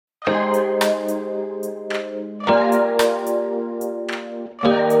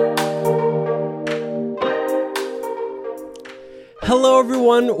Hello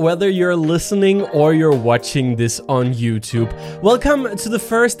everyone, whether you're listening or you're watching this on YouTube. Welcome to the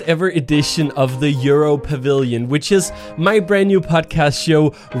first ever edition of the Euro Pavilion, which is my brand new podcast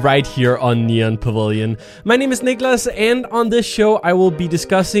show right here on Neon Pavilion. My name is Niklas, and on this show I will be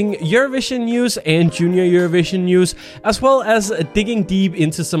discussing Eurovision news and Junior Eurovision news, as well as digging deep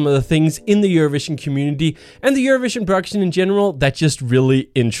into some of the things in the Eurovision community and the Eurovision production in general that just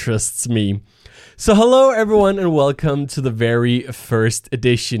really interests me. So hello everyone and welcome to the very first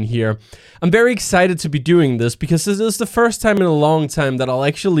edition here. I'm very excited to be doing this because this is the first time in a long time that I'll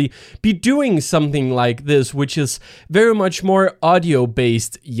actually be doing something like this, which is very much more audio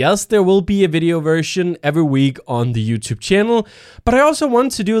based. Yes, there will be a video version every week on the YouTube channel, but I also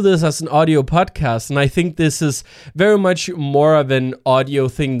want to do this as an audio podcast, and I think this is very much more of an audio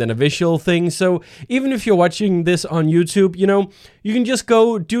thing than a visual thing. So even if you're watching this on YouTube, you can just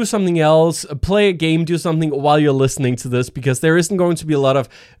go do something else, play a game, do something while you're listening to this, because there isn't going to be a lot of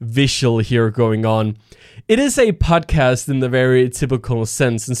visual here going on. It is a podcast in the very typical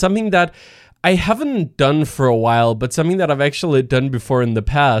sense, and something that I haven't done for a while, but something that I've actually done before in the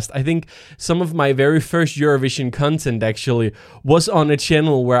past. I think some of my very first Eurovision content actually was on a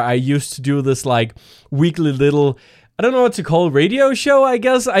channel where I used to do this like weekly little, I don't know what to call, radio show, I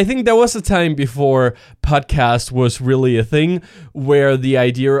guess. I think there was a time before podcast was really a thing, where the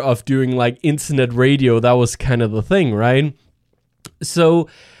idea of doing like internet radio, that was kind of the thing, right? So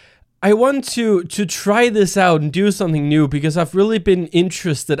I want to try this out and do something new because I've really been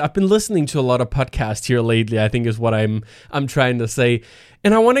interested. I've been listening to a lot of podcasts here lately, I think is what I'm trying to say.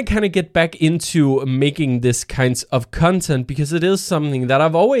 And I want to kind of get back into making this kinds of content because it is something that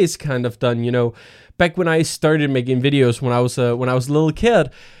I've always kind of done, back when I started making videos when I was a little kid.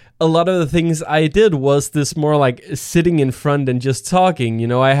 A lot of the things I did was this more like sitting in front and just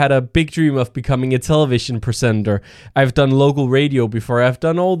talking. I had a big dream of becoming a television presenter. I've done local radio before. I've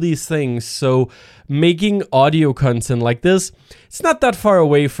done all these things. So making audio content like this, it's not that far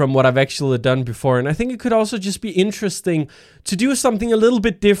away from what I've actually done before. And I think it could also just be interesting to do something a little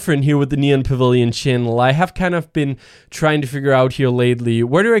bit different here with the Neon Pavilion channel. I have kind of been trying to figure out here lately,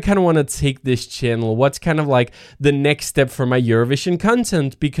 where do I kind of want to take this channel? What's kind of like the next step for my Eurovision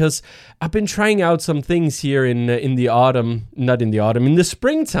content? Because I've been trying out some things here in the autumn, not in the autumn, in the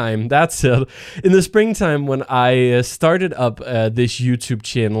springtime, that's it. In the springtime when I started up this YouTube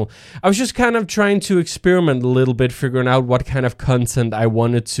channel, I was just kind of trying to experiment a little bit, figuring out what kind of content I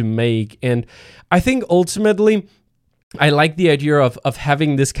wanted to make. And I think ultimately, I like the idea of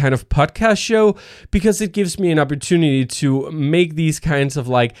having this kind of podcast show because it gives me an opportunity to make these kinds of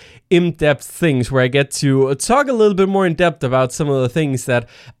like in-depth things where I get to talk a little bit more in depth about some of the things that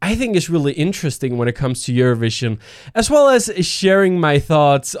I think is really interesting when it comes to Eurovision, as well as sharing my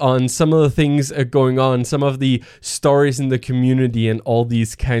thoughts on some of the things going on, some of the stories in the community and all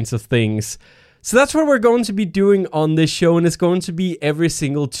these kinds of things. So that's what we're going to be doing on this show, and it's going to be every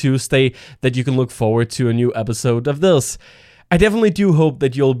single Tuesday that you can look forward to a new episode of this. I definitely do hope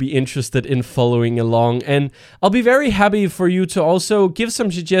that you'll be interested in following along, and I'll be very happy for you to also give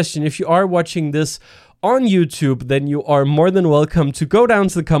some suggestion. If you are watching this on YouTube, then you are more than welcome to go down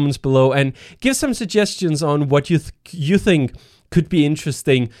to the comments below and give some suggestions on what you think could be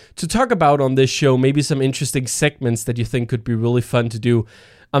interesting to talk about on this show, maybe some interesting segments that you think could be really fun to do.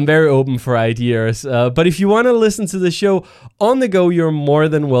 I'm very open for ideas, but if you want to listen to the show on the go, you're more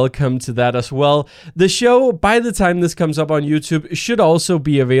than welcome to that as well. The show, by the time this comes up on YouTube, should also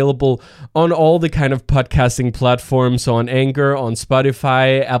be available on all the kind of podcasting platforms, on Anchor, on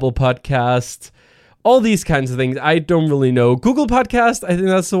Spotify, Apple Podcast, all these kinds of things. I don't really know. Google Podcast, I think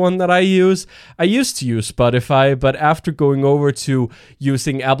that's the one that I use. I used to use Spotify, but after going over to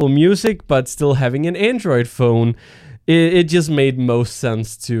using Apple Music, but still having an Android phone, it just made most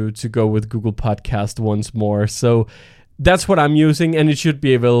sense to go with Google Podcast once more. So that's what I'm using, and it should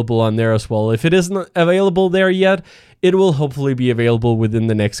be available on there as well. If it isn't available there yet, it will hopefully be available within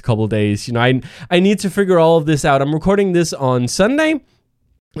the next couple days. I need to figure all of this out. I'm recording this on Sunday.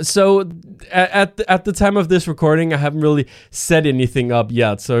 So at the time of this recording, I haven't really set anything up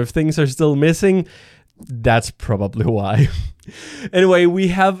yet. So if things are still missing, that's probably why. Anyway, we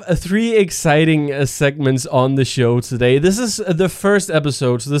have 3 exciting segments on the show today. This is the first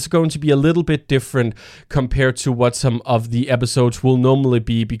episode, so this is going to be a little bit different compared to what some of the episodes will normally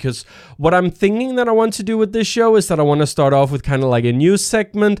be, because what I'm thinking that I want to do with this show is that I want to start off with kind of like a news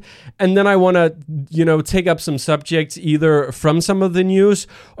segment, and then I want to, take up some subjects either from some of the news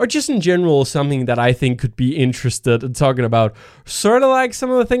or just in general something that I think could be interested in talking about. Sort of like some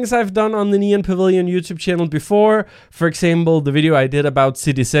of the things I've done on the Neon Pavilion YouTube channel before. For example, example, the video I did about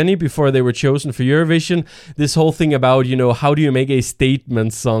Citizeni before they were chosen for Eurovision, this whole thing about, how do you make a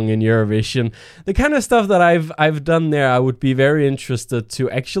statement song in Eurovision? The kind of stuff that I've done there, I would be very interested to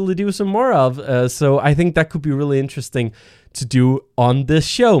actually do some more of. So I think that could be really interesting to do on this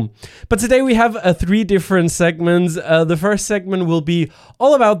show. But today we have 3 different segments. The first segment will be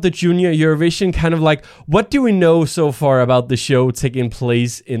all about the Junior Eurovision, kind of like what do we know so far about the show taking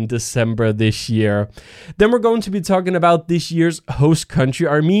place in December this year. Then we're going to be talking about this year's host country,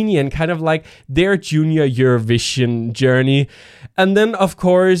 Armenia, and kind of like their Junior Eurovision journey. And then, of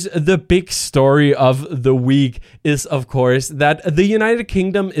course, the big story of the week is, of course, that the United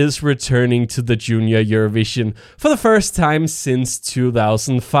Kingdom is returning to the Junior Eurovision for the first time since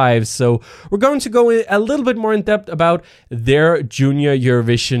 2005. So we're going to go a little bit more in depth about their Junior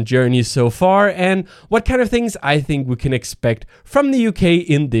Eurovision journey so far and what kind of things I think we can expect from the UK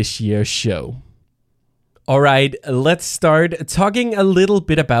in this year's show. Alright, let's start talking a little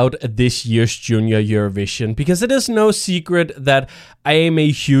bit about this year's Junior Eurovision, because it is no secret that I am a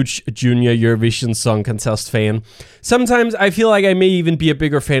huge Junior Eurovision Song Contest fan. Sometimes I feel like I may even be a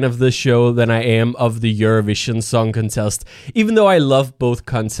bigger fan of this show than I am of the Eurovision Song Contest, even though I love both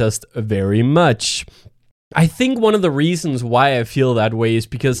contests very much. I think one of the reasons why I feel that way is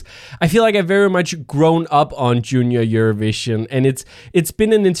because I feel like I've very much grown up on Junior Eurovision, and it's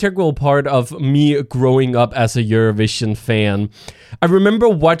been an integral part of me growing up as a Eurovision fan. I remember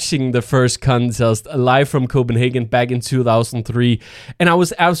watching the first contest live from Copenhagen back in 2003, and I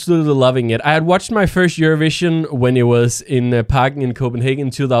was absolutely loving it. I had watched my first Eurovision when it was in Parken in Copenhagen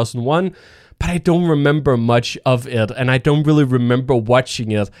in 2001, but I don't remember much of it, and I don't really remember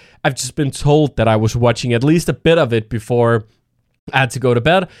watching it. I've just been told that I was watching at least a bit of it before I had to go to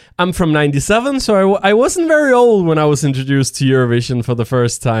bed. I'm from 97, so I wasn't very old when I was introduced to Eurovision for the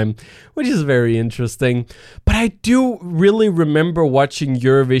first time, which is very interesting. But I do really remember watching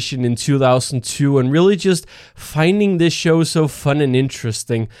Eurovision in 2002 and really just finding this show so fun and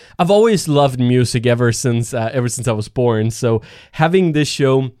interesting. I've always loved music ever since I was born, so having this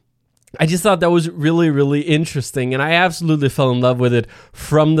show, I just thought that was really, really interesting, and I absolutely fell in love with it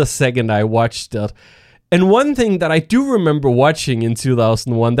from the second I watched it. And one thing that I do remember watching in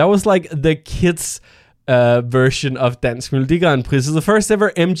 2001, that was like the kids' version of Dansk Melodi Grand Prix. So the first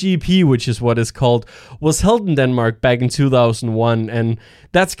ever MGP, which is what it's called, was held in Denmark back in 2001, and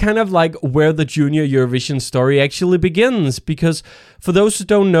that's kind of like where the Junior Eurovision story actually begins, because for those who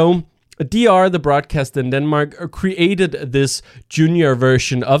don't know, DR, the broadcaster in Denmark, created this junior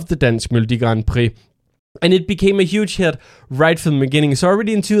version of the Dansk Melodi Grand Prix, and it became a huge hit right from the beginning. So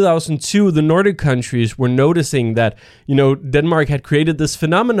already in 2002, the Nordic countries were noticing that, Denmark had created this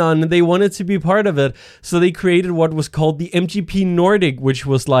phenomenon and they wanted to be part of it. So they created what was called the MGP Nordic, which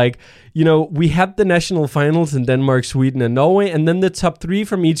was like, we had the national finals in Denmark, Sweden, and Norway, and then the top 3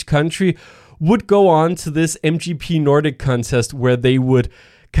 from each country would go on to this MGP Nordic contest where they would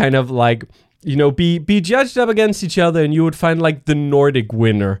kind of like, be judged up against each other, and you would find like the Nordic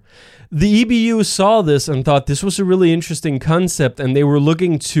winner. The EBU saw this and thought this was a really interesting concept, and they were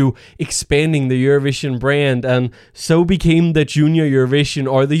looking to expanding the Eurovision brand, and so became the Junior Eurovision,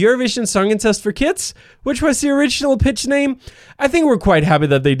 or the Eurovision Song Contest for Kids, which was the original pitch name. I think we're quite happy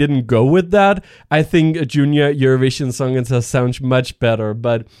that they didn't go with that. I think a Junior Eurovision Song Contest sounds much better,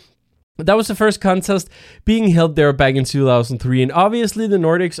 but that was the first contest being held there back in 2003, and obviously the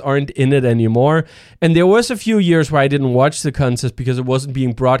Nordics aren't in it anymore. And there was a few years where I didn't watch the contest because it wasn't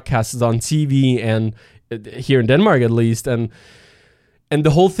being broadcasted on TV, and here in Denmark at least. And the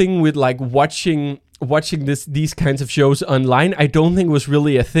whole thing with like watching these kinds of shows online, I don't think was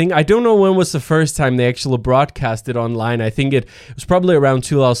really a thing. I don't know when was the first time they actually broadcast it online. I think it was probably around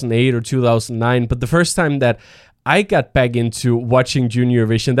 2008 or 2009. But the first time that I got back into watching Junior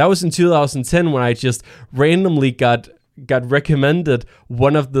Eurovision, that was in 2010 when I just randomly got recommended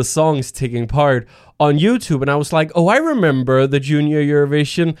one of the songs taking part on YouTube, and I was like, oh, I remember the Junior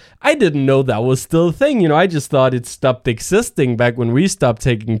Eurovision. I didn't know that was still a thing, I just thought it stopped existing back when we stopped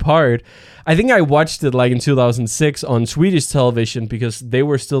taking part. I think I watched it like in 2006 on Swedish television because they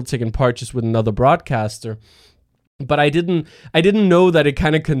were still taking part just with another broadcaster. But I didn't know that it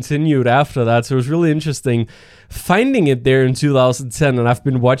kind of continued after that. So it was really interesting finding it there in 2010, and I've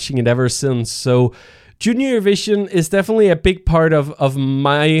been watching it ever since. So Junior Eurovision is definitely a big part of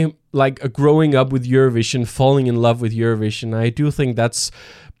my growing up with Eurovision, falling in love with Eurovision. I do think that's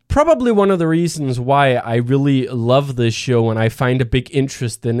probably one of the reasons why I really love this show and I find a big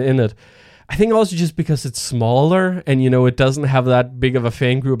interest in it. I think also just because it's smaller and, it doesn't have that big of a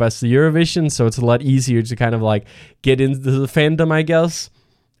fan group as the Eurovision, so it's a lot easier to kind of get into the fandom, I guess.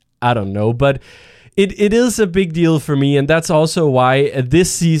 I don't know, but It is a big deal for me, and that's also why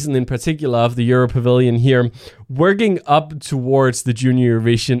this season in particular of the Euro Pavilion here, working up towards the Junior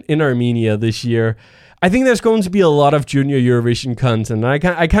Eurovision in Armenia this year, I think there's going to be a lot of Junior Eurovision content. And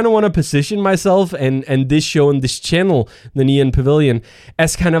I kind of want to position myself and this show and this channel, the Neon Pavilion,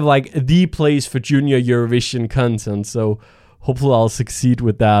 as kind of like the place for Junior Eurovision content. So hopefully I'll succeed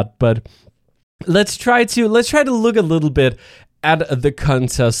with that. But let's try to look a little bit at the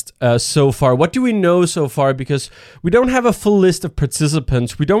contest so far. What do we know so far? Because we don't have a full list of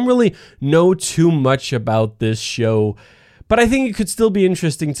participants. We don't really know too much about this show. But I think it could still be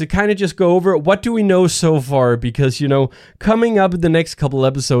interesting to kind of just go over what do we know so far, because, you know, coming up the next couple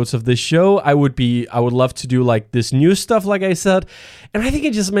episodes of this show, I would love to do like this new stuff, like I said. And I think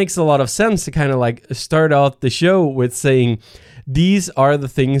it just makes a lot of sense to kind of like start out the show with saying, these are the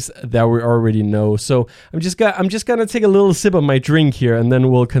things that we already know. So I'm just gonna take a little sip of my drink here, and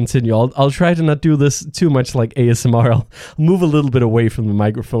then we'll continue. I'll try to not do this too much like ASMR. I'll move a little bit away from the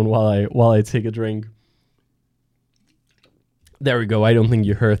microphone while I take a drink. There we go. I don't think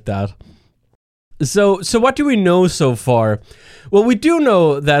you heard that. So what do we know so far? Well, we do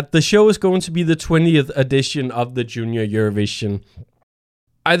know that the show is going to be the 20th edition of the Junior Eurovision.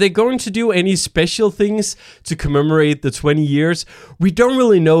 Are they going to do any special things to commemorate the 20 years? We don't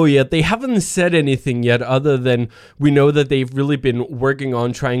really know yet. They haven't said anything yet, other than we know that they've really been working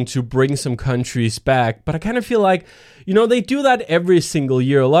on trying to bring some countries back. But I kind of feel like, you know, they do that every single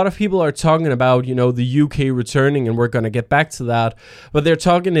year. A lot of people are talking about, you know, the UK returning, and we're going to get back to that. But they're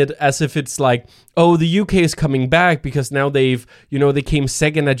talking it as if it's like, oh, the UK is coming back because now they came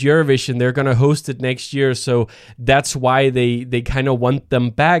second at Eurovision. They're going to host it next year. So that's why they kind of want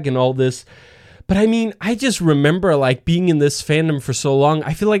them back and all this. But I mean, I just remember like being in this fandom for so long.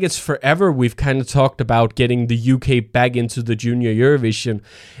 I feel like it's forever we've kind of talked about getting the UK back into the Junior Eurovision.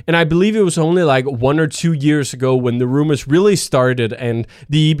 And I believe it was only like 1 or 2 years ago when the rumors really started and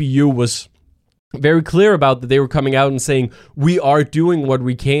the EBU was very clear about that. They were coming out and saying, we are doing what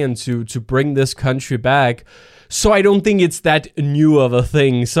we can to bring this country back. So I don't think it's that new of a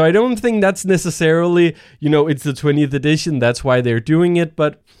thing. So I don't think that's necessarily, you know, it's the 20th edition. That's why they're doing it.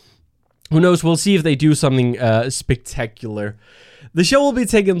 But who knows? We'll see if they do something spectacular. The show will be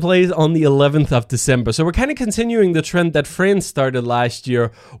taking place on the 11th of December. So we're kind of continuing the trend that France started last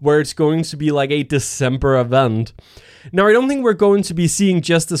year, where it's going to be like a December event. Now, I don't think we're going to be seeing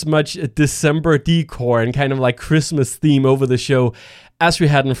just as much December decor and kind of like Christmas theme over the show as we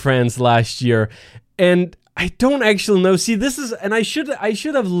had in France last year. And I don't actually know. See, this is, and I should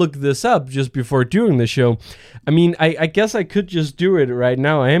have looked this up just before doing the show. I mean, I guess I could just do it right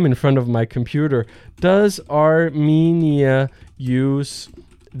now. I am in front of my computer. Does Armenia use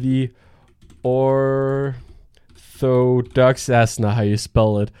the Orthodox? That's not how you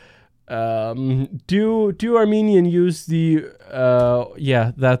spell it. Do Armenian use the?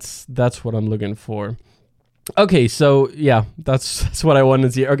 Yeah, that's what I'm looking for. Okay, so yeah, that's what I wanted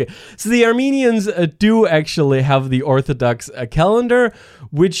to see. Okay, so the Armenians do actually have the Orthodox calendar,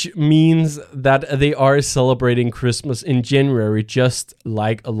 which means that they are celebrating Christmas in January, just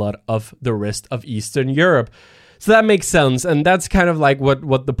like a lot of the rest of Eastern Europe. So that makes sense, and that's kind of like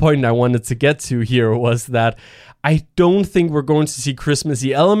what the point I wanted to get to here was that I don't think we're going to see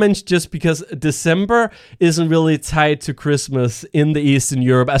Christmassy elements, just because December isn't really tied to Christmas in the Eastern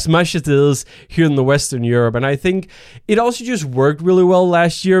Europe as much as it is here in the Western Europe. And I think it also just worked really well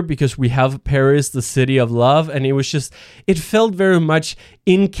last year because we have Paris, the city of love, and it felt very much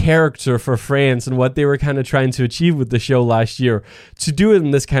in character for France and what they were kind of trying to achieve with the show last year. To do it in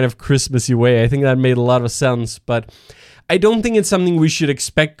this kind of Christmassy way, I think that made a lot of sense. But I don't think it's something we should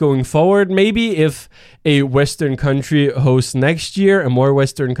expect going forward. Maybe if a Western country hosts next year, a more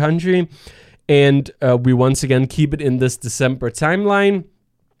Western country, and we once again keep it in this December timeline,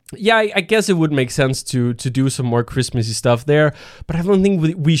 yeah, I guess it would make sense to do some more Christmassy stuff there. But I don't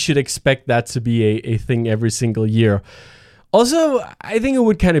think we should expect that to be a thing every single year. Also, I think it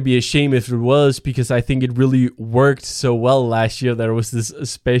would kind of be a shame if it was, because I think it really worked so well last year that it was this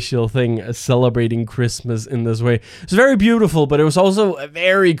special thing celebrating Christmas in this way. It's very beautiful, but it was also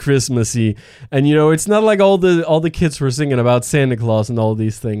very Christmassy. And, you know, it's not like all the kids were singing about Santa Claus and all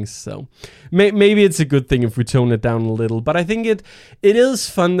these things. So maybe it's a good thing if we tone it down a little. But I think it is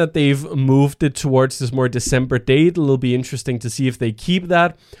fun that they've moved it towards this more December date. It'll be interesting to see if they keep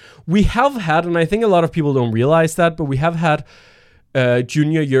that. We have had, and I think a lot of people don't realize that, but we have had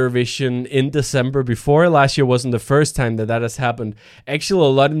Junior Eurovision in December before. Last year wasn't the first time that has happened. Actually, a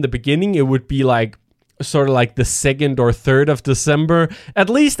lot in the beginning, it would be like sort of like the 2nd or 3rd of December. At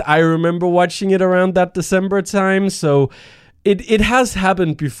least I remember watching it around that December time. So it has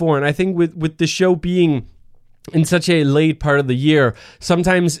happened before, and I think with the show being in such a late part of the year,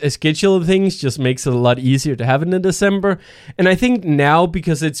 sometimes a schedule of things just makes it a lot easier to have it in December. And I think now,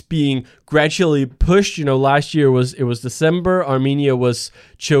 because it's being gradually pushed, last year it was December. Armenia was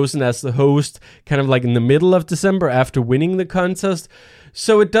chosen as the host kind of like in the middle of December after winning the contest.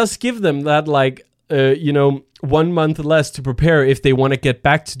 So it does give them that 1 month less to prepare if they want to get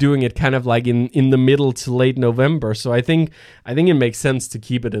back to doing it kind of like in the middle to late November. So I think it makes sense to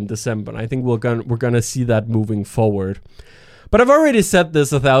keep it in December. And I think we're gonna see that moving forward. But I've already said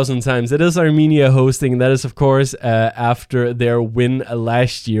this 1,000 times. It is Armenia hosting. That is, of course, after their win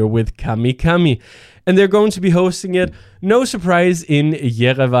last year with Kami Kami. And they're going to be hosting it, no surprise, in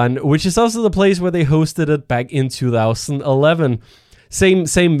Yerevan, which is also the place where they hosted it back in 2011.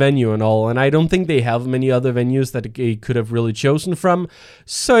 Same venue and all, and I don't think they have many other venues that they could have really chosen from,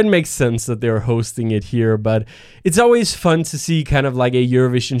 so it makes sense that they're hosting it here. But it's always fun to see kind of like a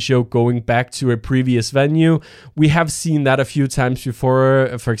Eurovision show going back to a previous venue. We have seen that a few times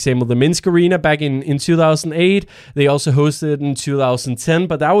before. For example, the Minsk Arena back in 2008. They also hosted it in 2010,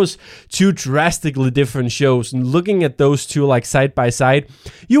 but that was two drastically different shows. And looking at those two like side by side,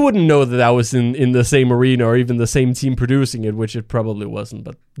 you wouldn't know that was in the same arena or even the same team producing it, which it probably wasn't,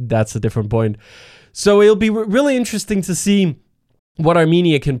 but that's a different point. So it'll be really interesting to see what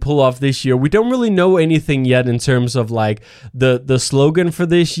Armenia can pull off this year. We don't really know anything yet in terms of like the slogan for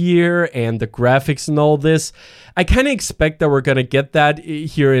this year and the graphics and all this. I kind of expect that we're going to get that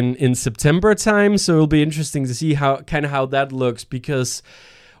here in September time, so it'll be interesting to see how that looks, because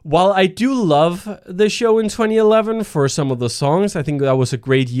while I do love the show in 2011 for some of the songs, I think that was a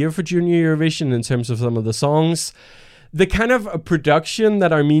great year for Junior Eurovision in terms of some of the songs. The kind of production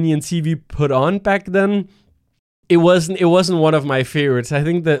that Armenian TV put on back then, it wasn't one of my favorites. I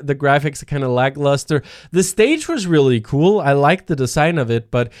think the graphics are kind of lackluster. The stage was really cool. I liked the design of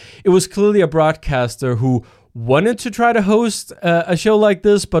it, but it was clearly a broadcaster who wanted to try to host a show like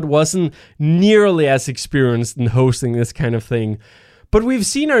this, but wasn't nearly as experienced in hosting this kind of thing. But we've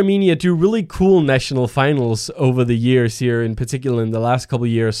seen Armenia do really cool national finals over the years here, in particular in the last couple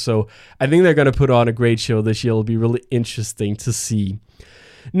of years. So I think they're going to put on a great show this year. It'll be really interesting to see.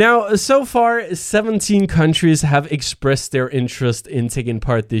 Now, so far, 17 countries have expressed their interest in taking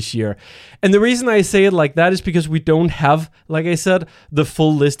part this year. And the reason I say it like that is because we don't have, like I said, the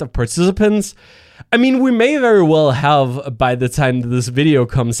full list of participants. I mean, we may very well have by the time that this video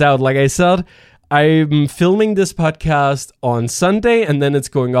comes out. Like I said, I'm filming this podcast on Sunday, and then it's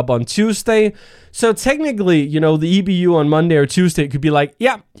going up on Tuesday. So technically, the EBU on Monday or Tuesday could be like,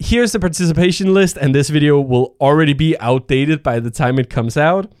 yeah, here's the participation list, and this video will already be outdated by the time it comes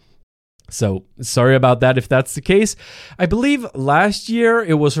out. So sorry about that if that's the case. I believe last year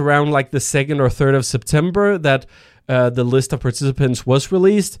it was around like the 2nd or 3rd of September that the list of participants was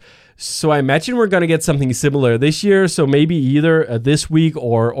released. So I imagine we're going to get something similar this year. So maybe either this week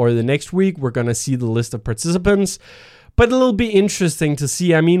or the next week, we're going to see the list of participants. But it'll be interesting to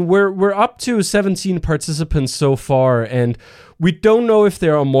see. I mean, we're up to 17 participants so far, and we don't know if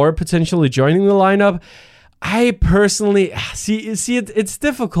there are more potentially joining the lineup. I personally see it's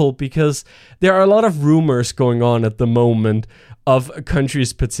difficult because there are a lot of rumors going on at the moment of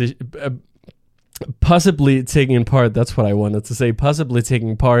countries possibly taking part. That's what I wanted to say, possibly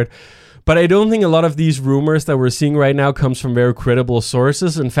taking part. But I don't think a lot of these rumors that we're seeing right now comes from very credible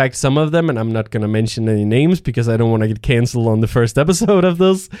sources. In fact, some of them, and I'm not going to mention any names because I don't want to get canceled on the first episode of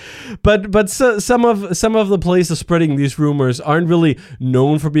this, but some of the places spreading these rumors aren't really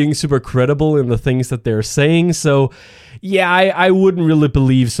known for being super credible in the things that they're saying. So yeah, I wouldn't really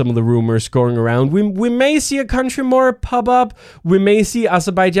believe some of the rumors going around. We may see a country more pop up. We may see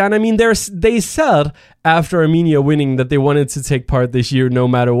Azerbaijan. I mean, they said after Armenia winning that they wanted to take part this year no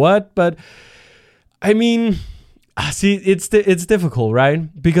matter what. But I mean, see, it's difficult,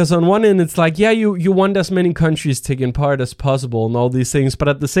 right? Because on one end, it's like, yeah, you want as many countries taking part as possible and all these things. But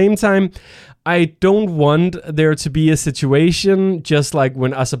at the same time, I don't want there to be a situation just like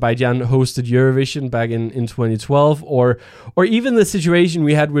when Azerbaijan hosted Eurovision back in 2012, or even the situation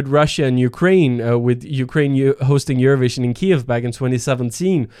we had with Russia and Ukraine, with Ukraine hosting Eurovision in Kiev back in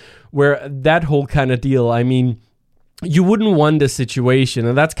 2017, where that whole kind of deal, I mean, you wouldn't want a situation,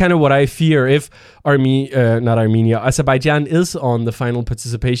 and that's kind of what I fear if Azerbaijan is on the final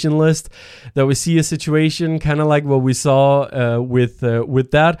participation list, that we see a situation kind of like what we saw with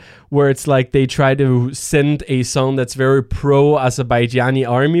that, where it's like they try to send a song that's very pro-Azerbaijani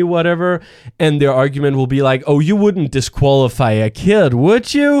army, whatever, and their argument will be like, oh, you wouldn't disqualify a kid,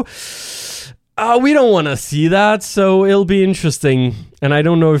 would you? We don't want to see that, so it'll be interesting, and I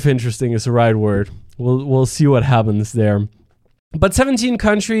don't know if interesting is the right word. We'll see what happens there. But 17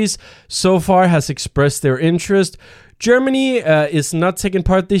 countries so far has expressed their interest. Germany is not taking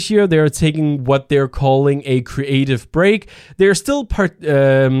part this year. They're taking what they're calling a creative break. They're still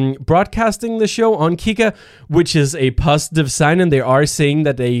broadcasting the show on Kika, which is a positive sign, and they are saying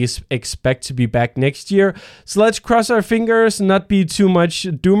that they expect to be back next year. So let's cross our fingers, not be too much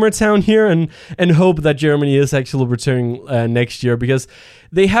Doomer Town here, and hope that Germany is actually returning next year, because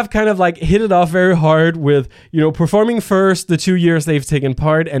they have kind of like hit it off very hard with, performing first the 2 years they've taken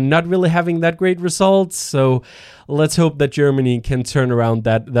part and not really having that great results. So let's hope that Germany can turn around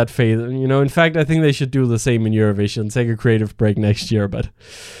that phase. In fact, I think they should do the same in Eurovision, take a creative break next year, but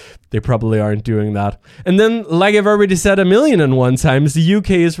they probably aren't doing that. And then, like I've already said 1,000,001 times, the UK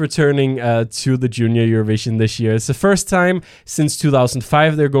is returning to the Junior Eurovision this year. It's the first time since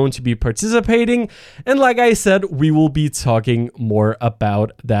 2005 they're going to be participating. And like I said, we will be talking more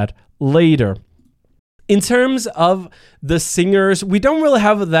about that later. In terms of the singers, we don't really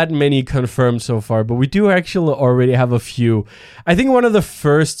have that many confirmed so far, but we do actually already have a few. I think one of the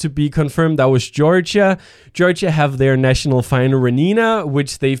first to be confirmed, that was Georgia. Georgia have their national final Renina,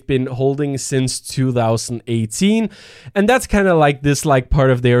 which they've been holding since 2018. And that's kind of like this part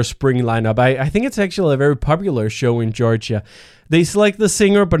of their spring lineup. I think it's actually a very popular show in Georgia. They select the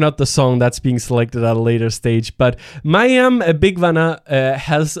singer, but not the song. That's being selected at a later stage. But Mayam Bigvana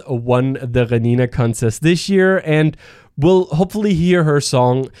has won the Renina contest this year, and we'll hopefully hear her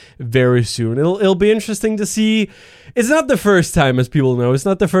song very soon. It'll be interesting to see. It's not the first time, as people know. It's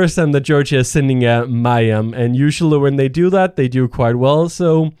not the first time that Georgia is sending a Mayam, and usually when they do that, they do quite well.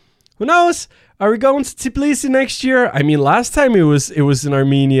 So who knows? Are we going to Tbilisi next year? I mean, last time it was in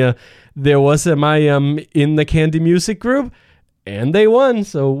Armenia. There was a Mayam in the Candy Music group. And they won,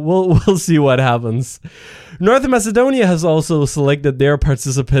 so we'll see what happens. North Macedonia has also selected their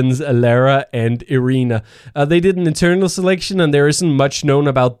participants, Lara and Irina. They did an internal selection, and there isn't much known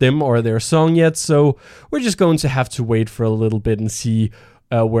about them or their song yet, so we're just going to have to wait for a little bit and see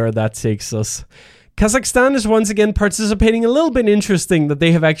where that takes us. Kazakhstan is once again participating. A little bit interesting that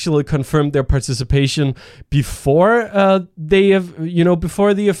they have actually confirmed their participation before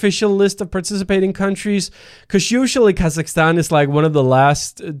before the official list of participating countries. Because usually Kazakhstan is like one of the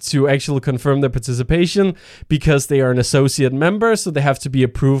last to actually confirm their participation because they are an associate member, so they have to be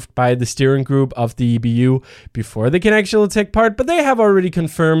approved by the steering group of the EBU before they can actually take part. But they have already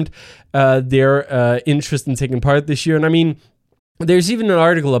confirmed their interest in taking part this year. And I mean, there's even an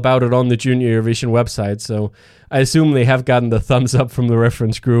article about it on the Junior Eurovision website, so I assume they have gotten the thumbs up from the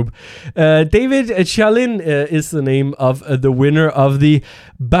reference group. David Chalin is the name of the winner of the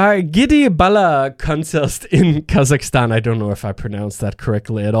Bagidi Bala contest in Kazakhstan. I don't know if I pronounced that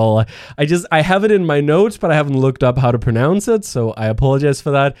correctly at all. I have it in my notes, but I haven't looked up how to pronounce it, so I apologize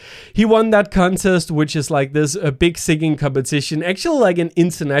for that. He won that contest, which is like this a big singing competition, actually like an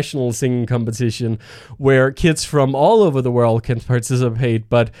international singing competition, where kids from all over the world can participate.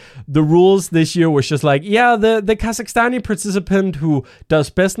 But the rules this year was just like, the Kazakhstani participant who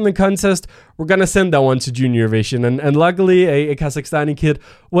does best in the contest, we're going to send that one to Junior Eurovision. And luckily, a Kazakhstani kid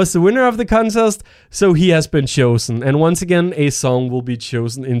was the winner of the contest, so he has been chosen. And once again, a song will be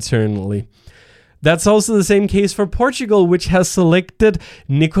chosen internally. That's also the same case for Portugal, which has selected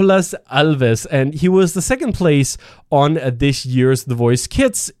Nicolas Alves, and he was the second place on this year's The Voice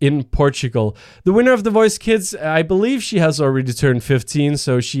Kids in Portugal. The winner of The Voice Kids, I believe she has already turned 15,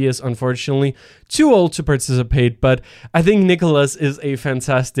 so she is unfortunately too old to participate, but I think Nicolas is a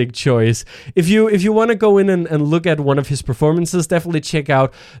fantastic choice. If you want to go in and look at one of his performances, definitely check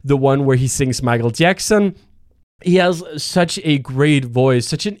out the one where he sings Michael Jackson. He has such a great voice,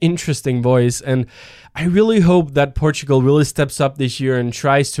 such an interesting voice, and I really hope that Portugal really steps up this year and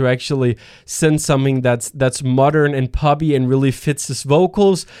tries to actually send something that's modern and poppy and really fits his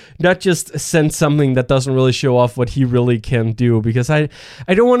vocals, not just send something that doesn't really show off what he really can do, because I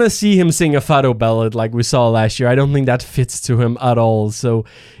don't want to see him sing a fado ballad like we saw last year. I don't think that fits to him at all, so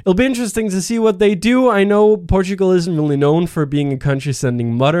it'll be interesting to see what they do. I know Portugal isn't really known for being a country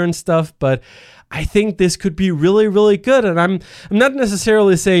sending modern stuff, but I think this could be really, really good. And I'm not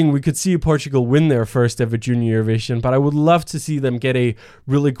necessarily saying we could see Portugal win their first ever Junior Eurovision, but I would love to see them get a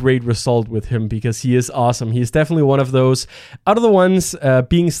really great result with him because he is awesome. He's definitely one of those out of the ones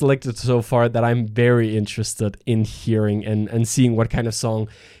being selected so far that I'm very interested in hearing and seeing what kind of song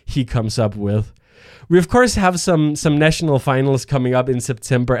he comes up with. We of course have some national finals coming up in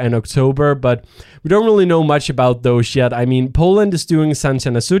September and October, but we don't really know much about those yet. I mean, Poland is doing Santa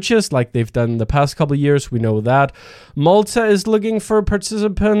Nasuches like they've done the past couple of years. We know that. Malta is looking for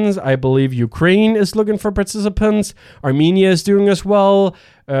participants. I believe Ukraine is looking for participants. Armenia is doing as well.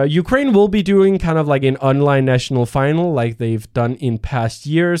 Ukraine will be doing kind of like an online national final like they've done in past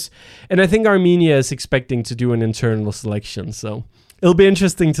years. And I think Armenia is expecting to do an internal selection. So it'll be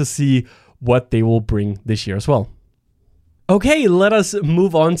interesting to see what they will bring this year as well. Okay, let us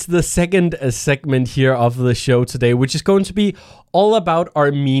move on to the second segment here of the show today, which is going to be all about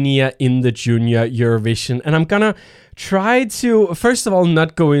Armenia in the Junior Eurovision. And I'm gonna try to, first of all,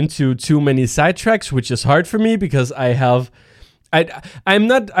 not go into too many sidetracks, which is hard for me because I'm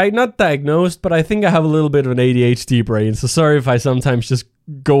not diagnosed, but I think I have a little bit of an ADHD brain. So sorry if I sometimes just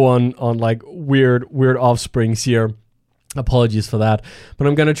go on like weird offsprings here. Apologies for that. But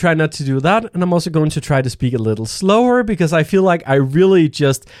I'm going to try not to do that. And I'm also going to try to speak a little slower because I feel like I really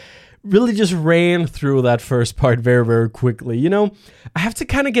just ran through that first part very, very quickly. You know, I have to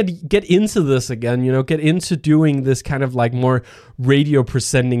kind of get into this again, you know, get into doing this kind of like more radio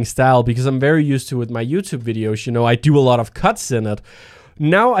presenting style because I'm very used to with my YouTube videos. You know, I do a lot of cuts in it.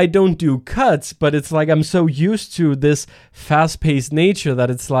 Now I don't do cuts, but it's like I'm so used to this fast-paced nature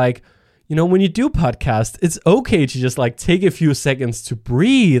that it's like, you know, when you do podcasts, it's okay to just like take a few seconds to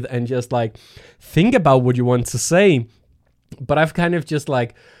breathe and just like think about what you want to say. But I've kind of just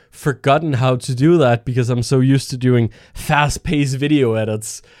like forgotten how to do that because I'm so used to doing fast-paced video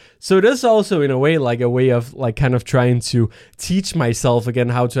edits. So it is also in a way of like kind of trying to teach myself again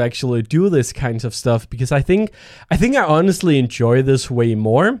how to actually do this kind of stuff because I think I honestly enjoy this way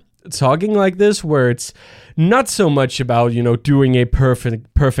more. Talking like this where it's not so much about, you know, doing a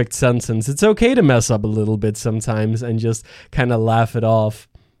perfect sentence. It's okay to mess up a little bit sometimes and just kind of laugh it off.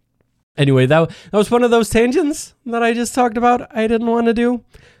 Anyway, that was one of those tangents that I just talked about I didn't want to do.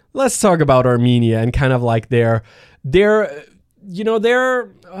 Let's talk about Armenia and kind of like their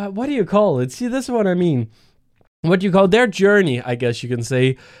what do you call it? See, this is what I mean. What you call their journey, I guess you can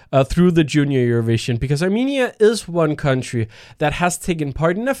say, through the Junior Eurovision, because Armenia is one country that has taken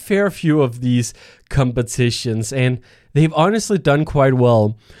part in a fair few of these competitions, and they've honestly done quite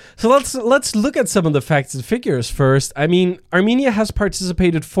well. So let's look at some of the facts and figures first. I mean, Armenia has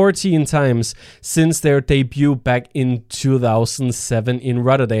participated 14 times since their debut back in 2007 in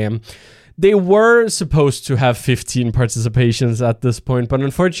Rotterdam. They were supposed to have 15 participations at this point, but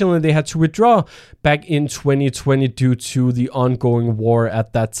unfortunately they had to withdraw back in 2020 due to the ongoing war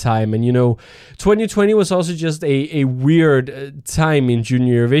at that time. And you know, 2020 was also just a weird time in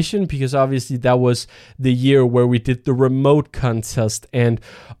Junior Eurovision because obviously that was the year where we did the remote contest. And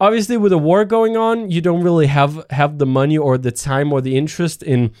obviously with the war going on, you don't really have the money or the time or the interest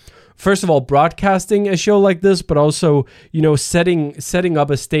in, first of all, broadcasting a show like this, but also, you know, setting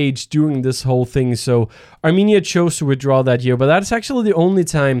up a stage doing this whole thing. So Armenia chose to withdraw that year, but that's actually the only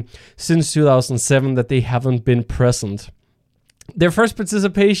time since 2007 that they haven't been present. Their first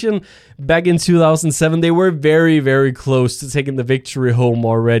participation back in 2007, they were very, very close to taking the victory home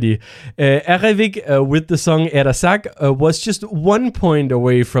already. Erevik with the song Erasak was just 1 point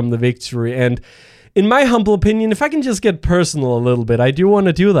away from the victory, and in my humble opinion, if I can just get personal a little bit, I do want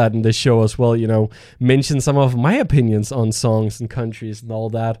to do that in this show as well, you know, mention some of my opinions on songs and countries and all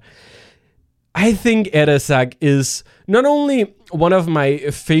that. I think Erasak is not only one of my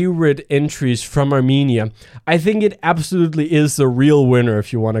favorite entries from Armenia, I think it absolutely is the real winner,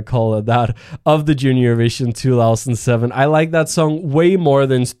 if you want to call it that, of the Junior Eurovision 2007. I like that song way more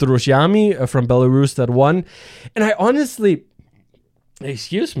than Struzhami from Belarus that won. And I honestly,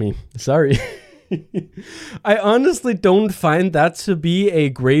 excuse me, sorry. I honestly don't find that to be a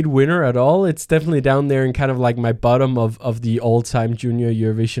great winner at all. It's definitely down there in kind of like my bottom of the all-time Junior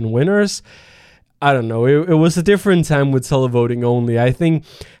Eurovision winners. I don't know. It was a different time with televoting only. I think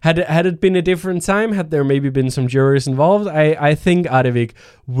had it been a different time, had there maybe been some juries involved, I think Erevik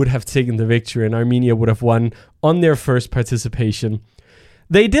would have taken the victory and Armenia would have won on their first participation.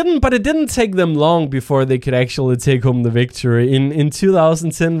 They didn't, but it didn't take them long before they could actually take home the victory. In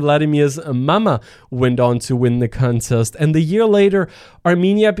 2010, Vladimir's mama went on to win the contest, and the year later,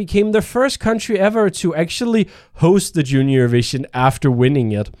 Armenia became the first country ever to actually host the Junior Eurovision after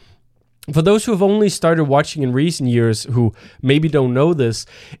winning it. For those who have only started watching in recent years, who maybe don't know this,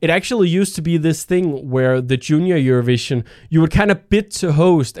 it actually used to be this thing where the Junior Eurovision, you would kind of bid to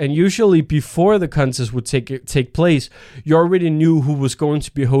host, and usually before the contest would take place, you already knew who was going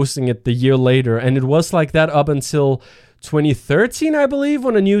to be hosting it the year later, and it was like that up until 2013, I believe,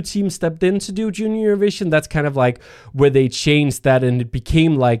 when a new team stepped in to do Junior Eurovision. That's kind of like where they changed that and it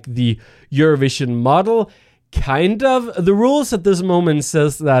became like the Eurovision model. Kind of. The rules at this moment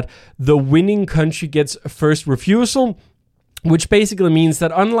says that the winning country gets first refusal, which basically means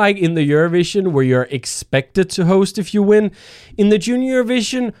that unlike in the Eurovision where you're expected to host if you win, in the Junior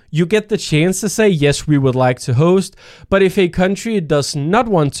Eurovision you get the chance to say, yes, we would like to host. But if a country does not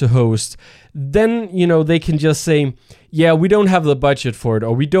want to host, then, they can just say, yeah, we don't have the budget for it,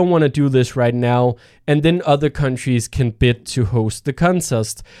 or we don't want to do this right now. And then other countries can bid to host the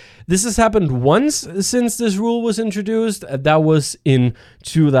contest. This has happened once since this rule was introduced. That was in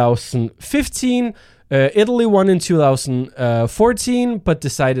 2015. Italy won in 2014, but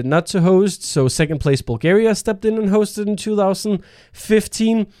decided not to host. So second place Bulgaria stepped in and hosted in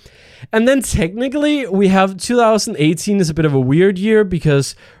 2015. And then technically we have 2018 is a bit of a weird year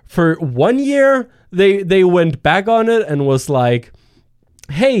because for 1 year they went back on it and was like,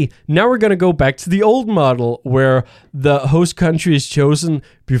 hey, now we're going to go back to the old model where the host country is chosen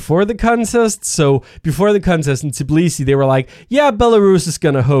before the contest. So before the contest in Tbilisi, they were like, yeah, Belarus is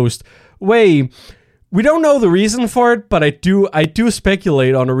going to host. Wait, we don't know the reason for it, but I do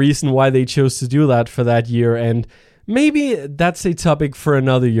speculate on a reason why they chose to do that for that year, and maybe that's a topic for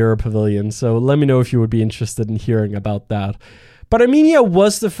another Euro Pavilion, so let me know if you would be interested in hearing about that. But Armenia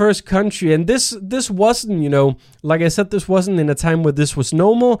was the first country, and this wasn't, like I said, this wasn't in a time where this was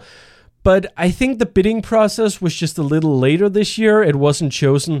normal, but I think the bidding process was just a little later this year. It wasn't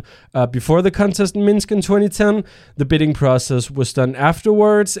chosen before the contest in Minsk in 2010. The bidding process was done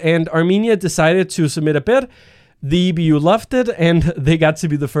afterwards, and Armenia decided to submit a bid. The EBU loved it, and they got to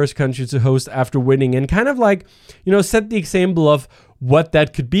be the first country to host after winning, and kind of like, set the example of what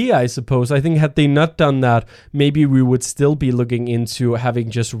that could be, I suppose. I think had they not done that, maybe we would still be looking into having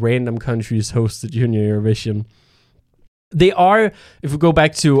just random countries host the Junior Eurovision. They are, if we go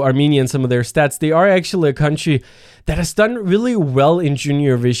back to Armenia and some of their stats, they are actually a country that has done really well in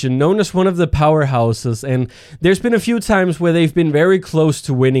Junior Eurovision, known as one of the powerhouses. And there's been a few times where they've been very close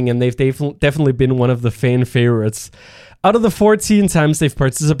to winning, and they've definitely been one of the fan favorites. Out of the 14 times they've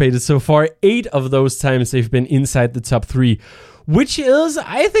participated so far, 8 of those times they've been inside the top 3. Which is,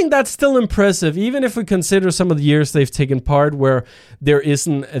 I think that's still impressive, even if we consider some of the years they've taken part where there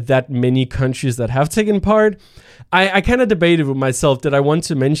isn't that many countries that have taken part. I kind of debated with myself, did I want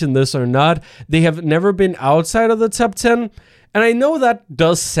to mention this or not? They have never been outside of the top 10. And I know that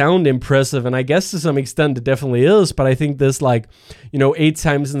does sound impressive, and I guess to some extent it definitely is, but I think this 8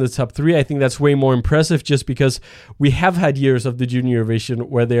 times in the top 3, I think that's way more impressive just because we have had years of the Junior Eurovision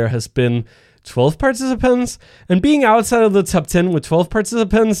where there has been 12 participants, and being outside of the top 10 with 12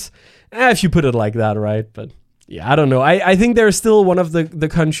 participants, if you put it like that, right? But yeah, I don't know. I think they're still one of the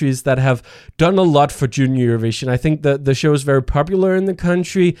countries that have done a lot for Junior Eurovision. I think that the show is very popular in the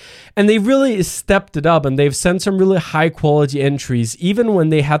country, and they really stepped it up, and they've sent some really high quality entries. Even when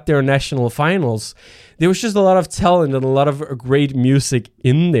they had their national finals, there was just a lot of talent and a lot of great music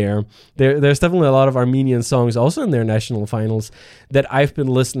in there. There's definitely a lot of Armenian songs also in their national finals that I've been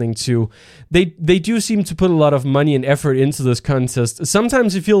listening to. They do seem to put a lot of money and effort into this contest.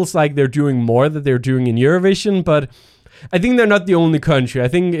 Sometimes it feels like they're doing more than they're doing in Eurovision, but I think they're not the only country. I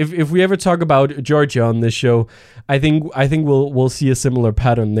think if we ever talk about Georgia on this show, I think we'll see a similar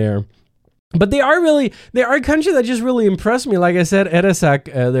pattern there. But they are a country that just really impressed me. Like I said, Eresak,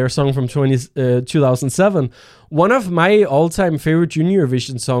 their song from 2007, one of my all-time favorite Junior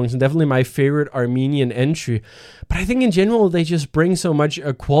Eurovision songs, and definitely my favorite Armenian entry. But I think in general, they just bring so much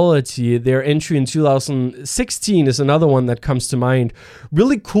quality. Their entry in 2016 is another one that comes to mind.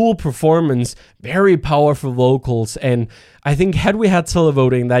 Really cool performance, very powerful vocals, and I think had we had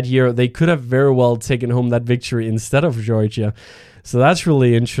televoting that year, they could have very well taken home that victory instead of Georgia. So that's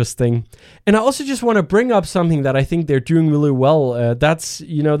really interesting. And I also just want to bring up something that I think they're doing really well. That's a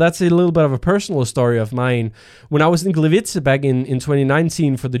little bit of a personal story of mine. When I was in Gliwice back in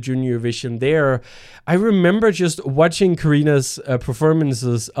 2019 for the Junior Eurovision there, I remember just watching Karina's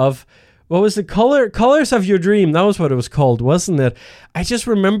performances of, what was it? Colors of Your Dream. That was what it was called, wasn't it? I just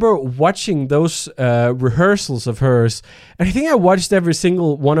remember watching those rehearsals of hers. And I think I watched every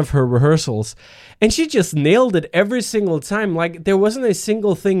single one of her rehearsals. And she just nailed it every single time. Like, there wasn't a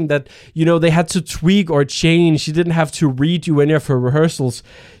single thing that, they had to tweak or change. She didn't have to redo any of her rehearsals.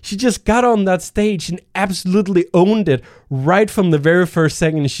 She just got on that stage and absolutely owned it right from the very first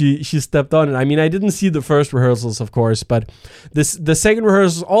second she stepped on it. I mean, I didn't see the first rehearsals, of course, but the second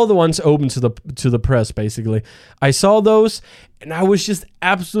rehearsals, all the ones open to the press, basically. I saw those, and I was just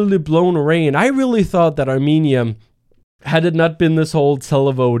absolutely blown away. And I really thought that Armenia had it not been this whole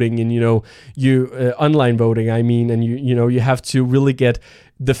televoting and, you online voting, I mean, and you have to really get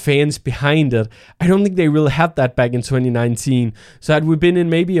the fans behind it. I don't think they really had that back in 2019. So had we been in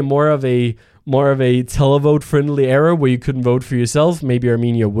maybe a more of a televote friendly era where you couldn't vote for yourself, maybe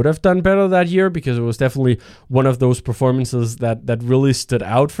Armenia would have done better that year, because it was definitely one of those performances that really stood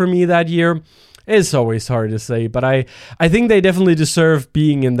out for me that year. It's always hard to say, but I think they definitely deserve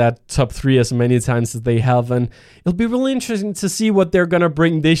being in that top 3 as many times as they have, and it'll be really interesting to see what they're gonna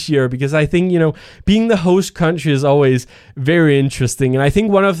bring this year, because I think, being the host country is always very interesting, and I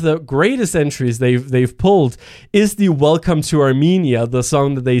think one of the greatest entries they've pulled is the Welcome to Armenia, the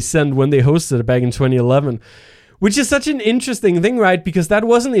song that they sent when they hosted it back in 2011. Which is such an interesting thing, right? Because that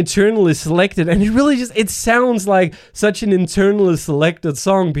wasn't internally selected, and it sounds like such an internally selected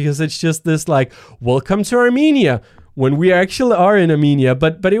song, because it's just this like, welcome to Armenia, when we actually are in Armenia,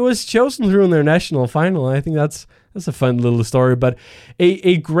 but it was chosen through in their national final. I think that's a fun little story, but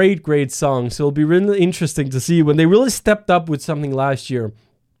a great song. So it'll be really interesting to see when they really stepped up with something last year.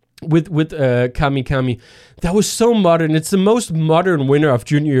 With Kami Kami, that was so modern. It's the most modern winner of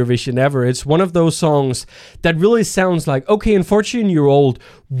Junior Eurovision ever. It's one of those songs that really sounds like, okay, and 14-year-old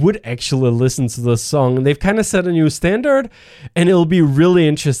would actually listen to this song. And they've kind of set a new standard, and it'll be really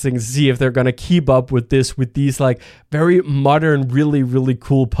interesting to see if they're going to keep up with these like very modern, really, really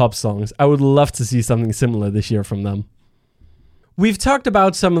cool pop songs. I would love to see something similar this year from them. We've talked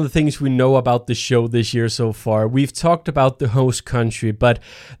about some of the things we know about the show this year so far. We've talked about the host country, but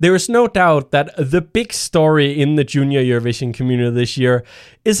there is no doubt that the big story in the Junior Eurovision community this year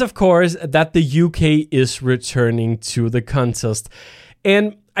is, of course, that the UK is returning to the contest.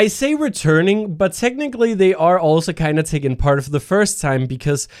 And I say returning, but technically they are also kind of taking part for the first time,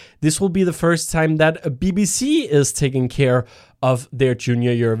 because this will be the first time that BBC is taking care of their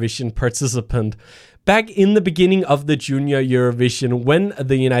Junior Eurovision participant. Back in the beginning of the Junior Eurovision, when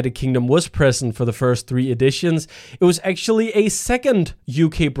the United Kingdom was present for the first 3 editions, it was actually a second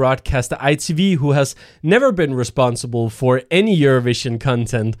UK broadcaster, ITV, who has never been responsible for any Eurovision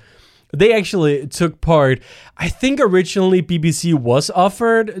content. They actually took part. I think originally BBC was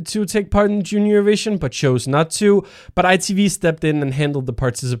offered to take part in Junior Eurovision, but chose not to. But ITV stepped in and handled the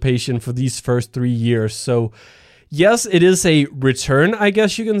participation for these first 3 years. So yes, it is a return, I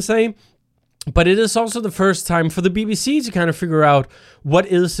guess you can say. But it is also the first time for the BBC to kind of figure out what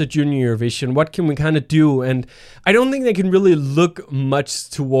is the Junior Eurovision, what can we kind of do, and I don't think they can really look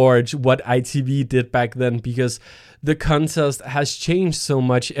much towards what ITV did back then, because the contest has changed so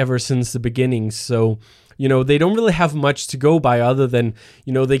much ever since the beginning. So, they don't really have much to go by other than,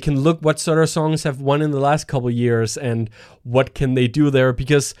 they can look what sort of songs have won in the last couple years and what can they do there,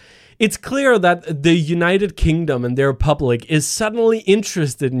 because it's clear that the United Kingdom and their public is suddenly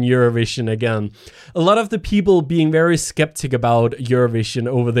interested in Eurovision again. A lot of the people being very skeptic about Eurovision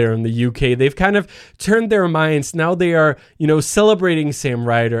over there in the UK, they've kind of turned their minds. Now they are, celebrating Sam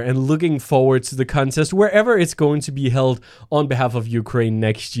Ryder and looking forward to the contest wherever it's going to be held on behalf of Ukraine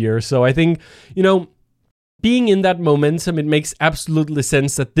next year. So I think, being in that momentum, it makes absolutely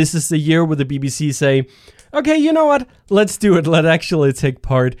sense that this is the year where the BBC say, okay, you know what? Let's do it. Let's actually take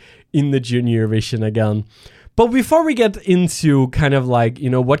part in the Junior Eurovision again. But before we get into kind of like,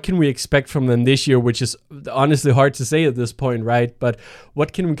 what can we expect from them this year, which is honestly hard to say at this point, right? But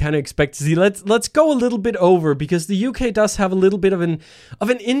what can we kind of expect to see? Let's go a little bit over, because the UK does have a little bit of an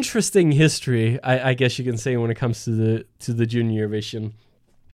interesting history, I guess you can say, when it comes to the Junior Eurovision.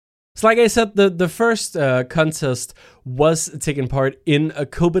 So like I said, the first contest was taking part in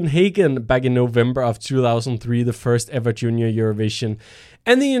Copenhagen back in November of 2003, the first ever Junior Eurovision.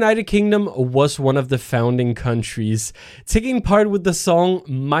 And the United Kingdom was one of the founding countries. Taking part with the song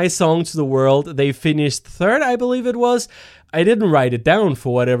My Song to the World, they finished 3rd, I believe it was. I didn't write it down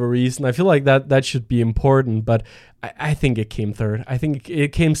for whatever reason. I feel like that should be important, but I think it came 3rd. I think it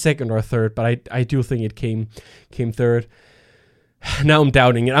came 2nd or 3rd, but I do think it came 3rd. Now I'm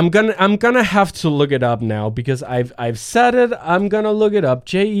doubting it. I'm gonna have to look it up now, because I've said it. I'm gonna look it up.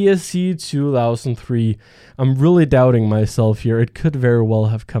 JESC 2003. I'm really doubting myself here. It could very well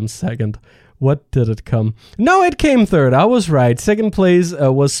have come 2nd. What did it come? No, it came 3rd. I was right. 2nd place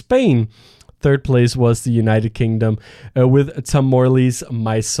was Spain. 3rd place was the United Kingdom with Tom Morley's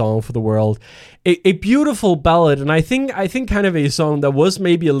My Song for the World. A beautiful ballad, and I think kind of a song that was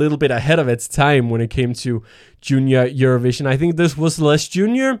maybe a little bit ahead of its time when it came to Junior Eurovision. I think this was less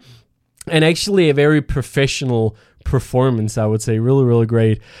junior and actually a very professional performance, I would say. Really, really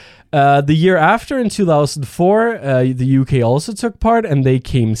great. The year after, in 2004, the UK also took part, and they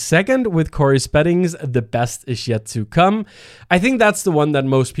came second with Corey Spedding's The Best Is Yet To Come. I think that's the one that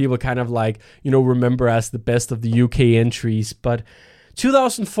most people kind of like, remember as the best of the UK entries. But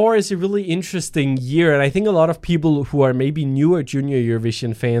 2004 is a really interesting year, and I think a lot of people who are maybe newer Junior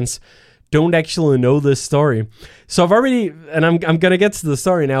Eurovision fans don't actually know this story. So I'm going to get to the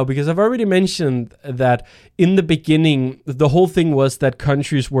story now, because I've already mentioned that in the beginning, the whole thing was that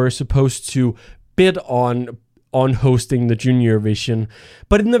countries were supposed to bid on hosting the Junior Eurovision.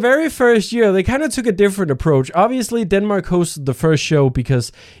 But in the very first year, they kind of took a different approach. Obviously, Denmark hosted the first show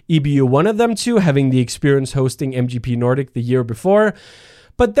because EBU wanted them to, having the experience hosting MGP Nordic the year before.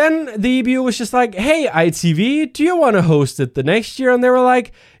 But then the EBU was just like, hey, ITV, do you want to host it the next year? And they were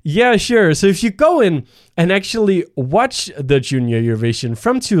like, yeah, sure. So if you go in and actually watch the Junior Eurovision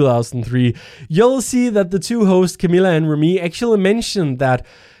from 2003, you'll see that the two hosts, Camilla and Remy, actually mentioned that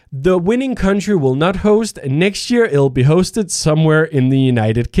the winning country will not host. Next year, it'll be hosted somewhere in the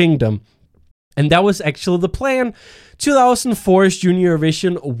United Kingdom. And that was actually the plan. 2004's Junior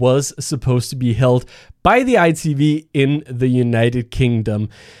Eurovision was supposed to be held by the ITV in the United Kingdom.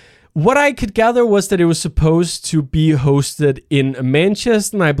 What I could gather was that it was supposed to be hosted in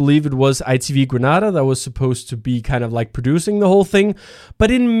Manchester, and I believe it was ITV Granada that was supposed to be kind of like producing the whole thing. But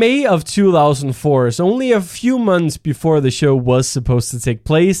in May of 2004, so only a few months before the show was supposed to take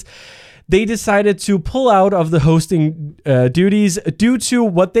place, they decided to pull out of the hosting duties due to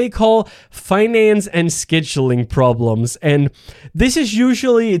what they call finance and scheduling problems. And this is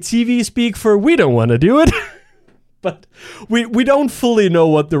usually TV speak for we don't want to do it. But we don't fully know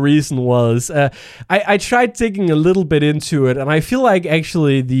what the reason was. I tried digging a little bit into it, and I feel like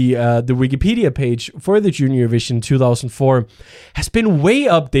actually the Wikipedia page for the Junior Eurovision 2004 has been way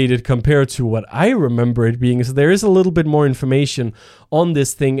updated compared to what I remember it being. So there is a little bit more information on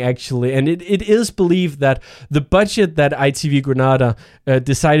this thing actually, and it is believed that the budget that ITV Granada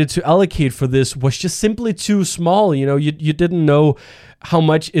decided to allocate for this was just simply too small. You didn't know how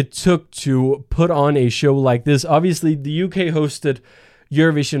much it took to put on a show like this. Obviously, the UK hosted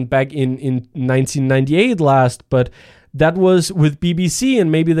Eurovision back in 1998 last, but that was with BBC,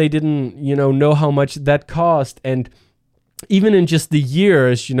 and maybe they didn't, know how much that cost. And even in just the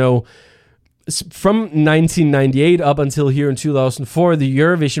years, from 1998 up until here in 2004, the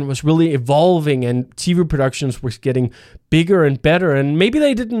Eurovision was really evolving, and TV productions were getting bigger and better. And maybe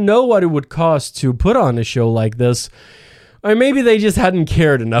they didn't know what it would cost to put on a show like this. Or maybe they just hadn't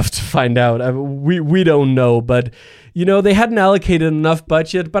cared enough to find out. We don't know, but they hadn't allocated enough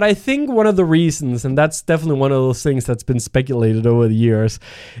budget. But I think one of the reasons, and that's definitely one of those things that's been speculated over the years,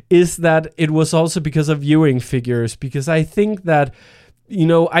 is that it was also because of viewing figures. Because I think that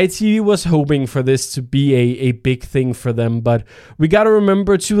ITV was hoping for this to be a big thing for them, but we got to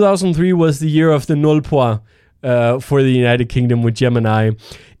remember 2003 was the year of the null point for the United Kingdom with Gemini.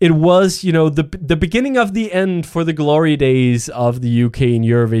 It was, the beginning of the end for the glory days of the UK in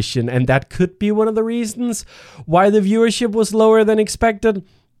Eurovision, and that could be one of the reasons why the viewership was lower than expected.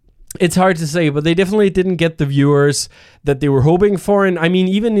 It's hard to say, but they definitely didn't get the viewers that they were hoping for. And I mean,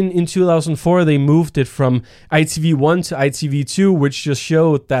 even in 2004, they moved it from ITV1 to ITV2, which just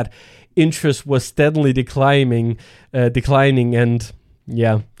showed that interest was steadily declining. And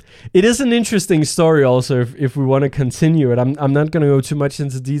yeah, it is an interesting story also if we want to continue it. I'm not going to go too much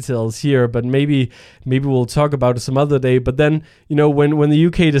into details here, but maybe we'll talk about it some other day. But then, when the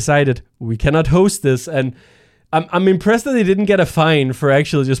UK decided we cannot host this, and I'm impressed that they didn't get a fine for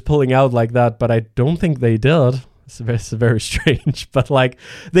actually just pulling out like that, but I don't think they did. It's very strange, but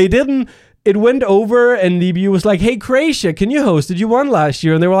they didn't. It went over, and the EBU was like, "Hey, Croatia, can you host it? You won last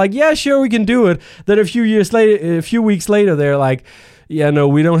year," and they were like, "Yeah, sure, we can do it." Then a few weeks later, they're like, "Yeah, no,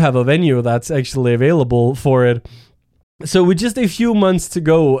 we don't have a venue that's actually available for it." So with just a few months to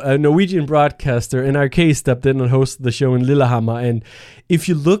go, a Norwegian broadcaster, in our case, stepped in and hosted the show in Lillehammer. And if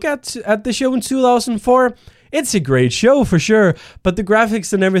you look at the show in 2004. It's a great show for sure, but the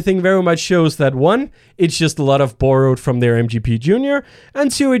graphics and everything very much shows that, one, it's just a lot of borrowed from their MGP Junior, and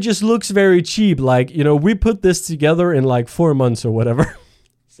two, it just looks very cheap. We put this together in 4 months or whatever.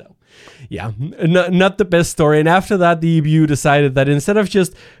 So, yeah, not the best story. And after that, the EBU decided that instead of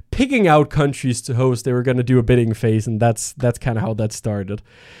just picking out countries to host, they were going to do a bidding phase, and that's kind of how that started.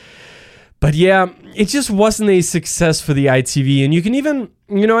 But yeah, it just wasn't a success for the ITV. And you can even,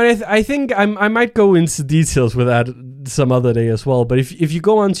 and I think I might go into details with that some other day as well. But if you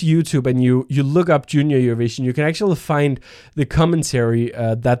go onto YouTube and you look up Junior Eurovision, you can actually find the commentary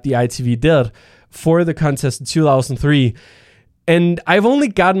that the ITV did for the contest in 2003. And I've only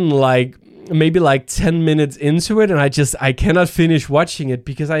gotten maybe like 10 minutes into it, and I cannot finish watching it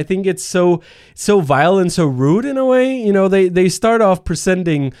because I think it's so violent, so rude in a way. You know, they start off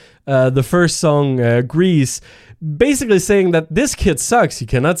presenting the first song, Grease, basically saying that this kid sucks, he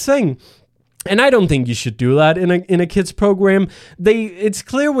cannot sing. And I don't think you should do that in a kids program. It's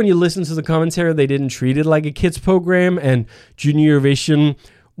clear when you listen to the commentary they didn't treat it like a kids program, and Junior Eurovision,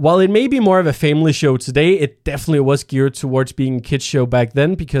 while it may be more of a family show today, it definitely was geared towards being a kids show back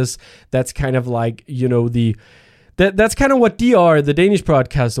then, because that's kind of like, you know, that's kind of what DR, the Danish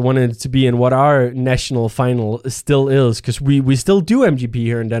broadcast, wanted it to be, and what our national final still is, because we still do MGP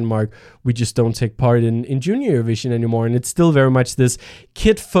here in Denmark. We just don't take part in Junior Eurovision anymore, and it's still very much this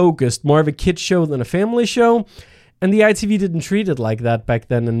kid-focused, more of a kid show than a family show, and the ITV didn't treat it like that back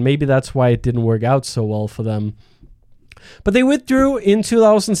then, and maybe that's why it didn't work out so well for them. But they withdrew in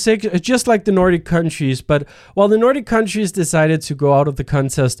 2006, just like the Nordic countries. But while the Nordic countries decided to go out of the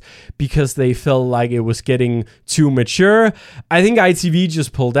contest because they felt like it was getting too mature, I think ITV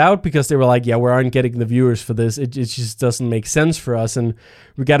just pulled out because they were like, yeah, we aren't getting the viewers for this. It just doesn't make sense for us. And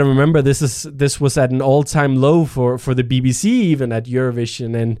we got to remember, this was at an all-time low for the BBC, even at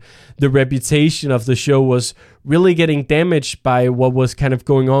Eurovision. And the reputation of the show was really getting damaged by what was kind of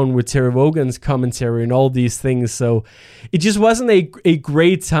going on with Terry Wogan's commentary and all these things. So it just wasn't a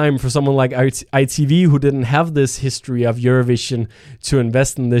great time for someone like ITV, who didn't have this history of Eurovision, to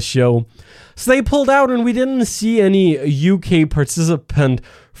invest in this show. So they pulled out, and we didn't see any UK participant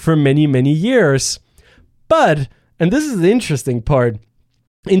for many, many years. But, and this is the interesting part,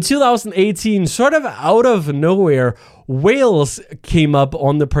 in 2018, sort of out of nowhere, Wales came up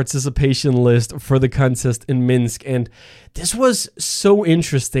on the participation list for the contest in Minsk, and this was so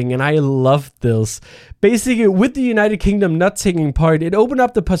interesting, and I loved this. Basically, with the United Kingdom not taking part, it opened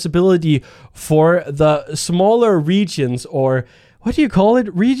up the possibility for the smaller regions, or what do you call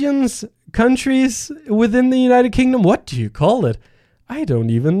it? Regions? Countries within the United Kingdom? What do you call it? I don't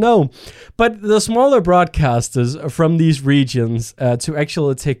even know. But the smaller broadcasters from these regions to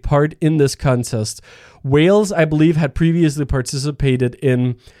actually take part in this contest. Wales, I believe, had previously participated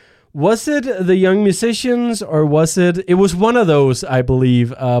in, was it the Young Musicians, or was it was one of those, I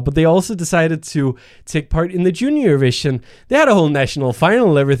believe, but they also decided to take part in the Junior Eurovision. They had a whole national final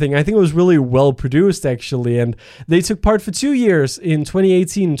and everything. I think it was really well produced, actually, and they took part for 2 years in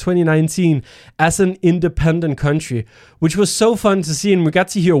 2018 and 2019 as an independent country, which was so fun to see, and we got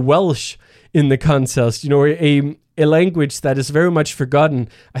to hear Welsh in the contest, you know, a language that is very much forgotten,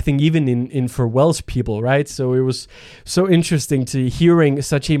 I think, even in for Welsh people, right? So it was so interesting to hearing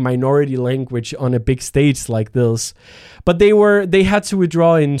such a minority language on a big stage like this. But they had to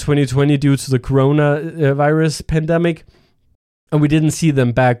withdraw in 2020 due to the coronavirus pandemic, and we didn't see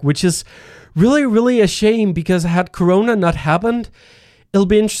them back, which is really, really a shame, because had Corona not happened, it'll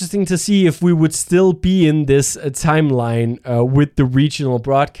be interesting to see if we would still be in this timeline with the regional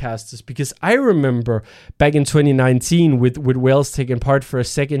broadcasters, because I remember back in 2019 with Wales taking part for a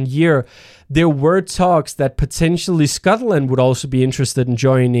second year, there were talks that potentially Scotland would also be interested in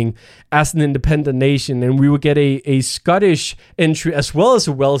joining as an independent nation, and we would get a Scottish entry as well as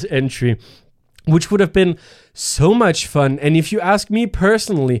a Welsh entry, which would have been so much fun. And if you ask me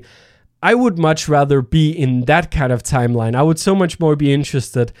personally, I would much rather be in that kind of timeline. I would so much more be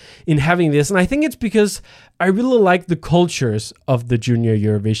interested in having this. And I think it's because I really like the cultures of the Junior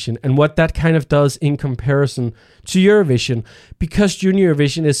Eurovision and what that kind of does in comparison to Eurovision, because Junior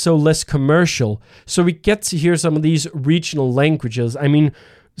Eurovision is so less commercial. So we get to hear some of these regional languages. I mean,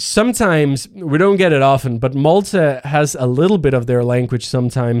 sometimes, we don't get it often, but Malta has a little bit of their language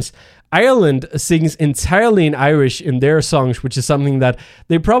sometimes. Ireland sings entirely in Irish in their songs, which is something that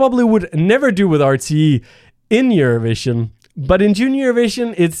they probably would never do with RTE in Eurovision. But in Junior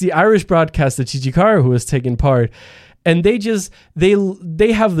Eurovision, it's the Irish broadcaster Gigi Carr who has taken part. And they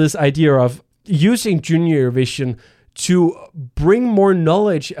have this idea of using Junior Eurovision to bring more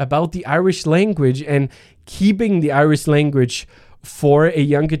knowledge about the Irish language and keeping the Irish language for a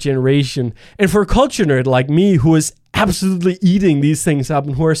younger generation. And for a culture nerd like me, who is absolutely eating these things up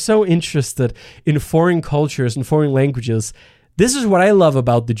and who are so interested in foreign cultures and foreign languages, this is what I love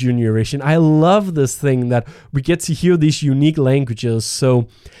about the Junior Eurovision. I love this thing that we get to hear these unique languages. So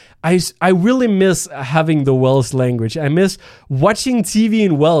I really miss having the Welsh language. I miss watching TV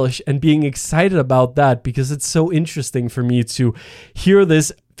in Welsh and being excited about that, because it's so interesting for me to hear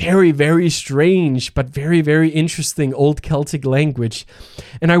this very, very strange, but very, very interesting old Celtic language.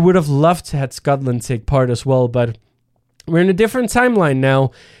 And I would have loved to have Scotland take part as well, but we're in a different timeline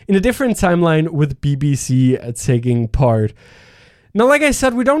now, in a different timeline with BBC taking part. Now, like I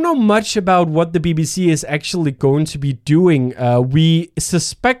said, we don't know much about what the BBC is actually going to be doing. We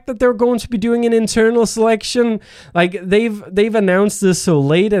suspect that they're going to be doing an internal selection. Like they've announced this so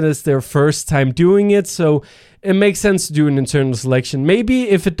late, and it's their first time doing it, so it makes sense to do an internal selection. Maybe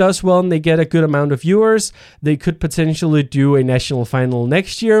if it does well and they get a good amount of viewers, they could potentially do a national final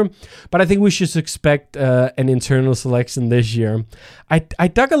next year. But I think we should expect an internal selection this year. I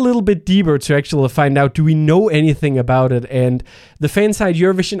dug a little bit deeper to actually find out, do we know anything about it? And the fan site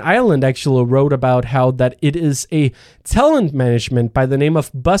Eurovision Ireland actually wrote about how that it is a talent management by the name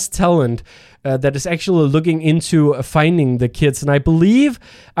of Buzz Talent that is actually looking into finding the kids. And I believe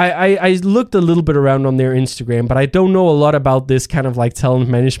I looked a little bit around on their Instagram, but I don't know a lot about this kind of like talent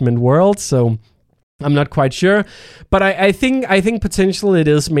management world, so I'm not quite sure. But I think potentially it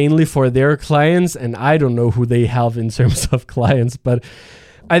is mainly for their clients, and I don't know who they have in terms of clients, but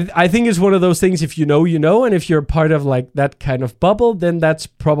I think it's one of those things, if you know, you know, and if you're part of like that kind of bubble, then that's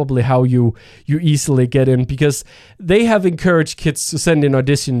probably how you easily get in, because they have encouraged kids to send in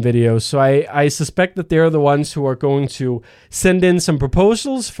audition videos. So I suspect that they're the ones who are going to send in some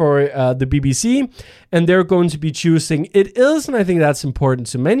proposals for the BBC, and they're going to be choosing. It is, and I think that's important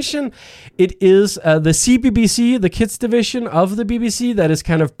to mention, it is the CBBC, the kids division of the BBC, that is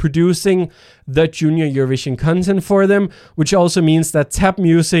kind of producing the Junior Eurovision content for them, which also means that Tap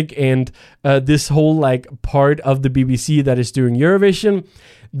Music and this whole like part of the BBC that is doing Eurovision,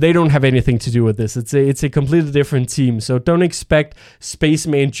 they don't have anything to do with this. It's a completely different team. So don't expect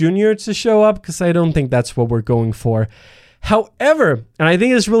Spaceman Junior to show up, because I don't think that's what we're going for. However, and I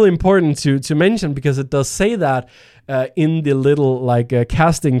think it's really important to mention, because it does say that in the little like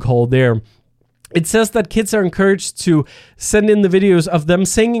casting call there, it says that kids are encouraged to send in the videos of them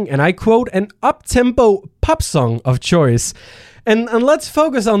singing, and I quote, an up-tempo pop song of choice. And let's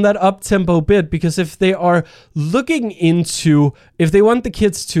focus on that up-tempo bit, because if they are looking into, if they want the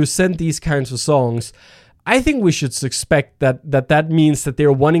kids to send these kinds of songs, I think we should expect that means that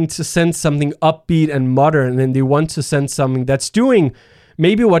they're wanting to send something upbeat and modern, and they want to send something that's doing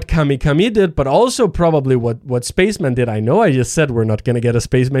maybe what Kami Kami did, but also probably what Spaceman did. I know I just said we're not going to get a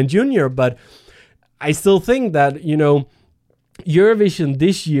Spaceman Junior, but I still think that, you know, Eurovision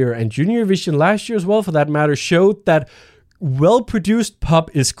this year and Junior Eurovision last year as well, for that matter, showed that well-produced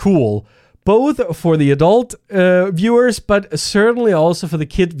pop is cool, both for the adult viewers, but certainly also for the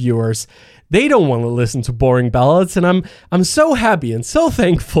kid viewers. They don't want to listen to boring ballads, and I'm so happy and so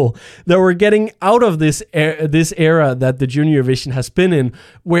thankful that we're getting out of this era that the Junior Eurovision has been in,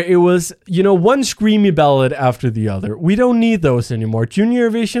 where it was, you know, one screamy ballad after the other. We don't need those anymore. Junior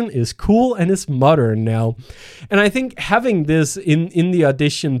Eurovision is cool and it's modern now. And I think having this in the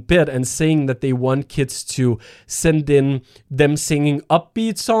audition bit and saying that they want kids to send in them singing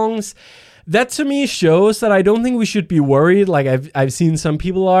upbeat songs, that to me shows that I don't think we should be worried, like I've seen some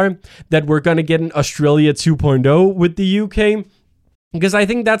people are, that we're going to get an Australia 2.0 with the UK. Because I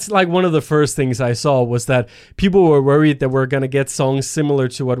think that's like one of the first things I saw, was that people were worried that we're going to get songs similar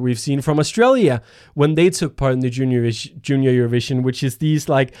to what we've seen from Australia when they took part in the Junior Eurovision, which is these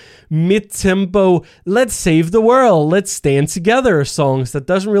like mid-tempo, let's save the world, let's stand together songs that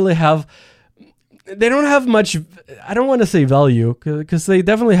doesn't really have... They don't have much, I don't want to say value, because they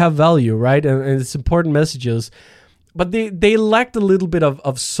definitely have value, right? And it's important messages. But they lacked a little bit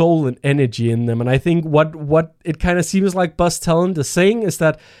of soul and energy in them. And I think what it kind of seems like Buzz Talent is saying is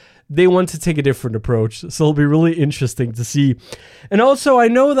that they want to take a different approach. So it'll be really interesting to see. And also, I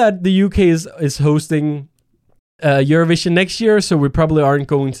know that the UK is hosting Eurovision next year, so we probably aren't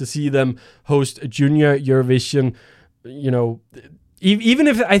going to see them host Junior Eurovision, you know... Even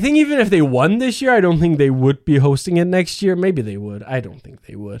if they won this year, I don't think they would be hosting it next year. Maybe they would. I don't think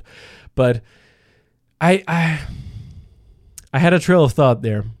they would. But I had a trail of thought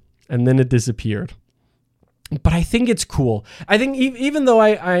there, and then it disappeared. But I think it's cool. I think even though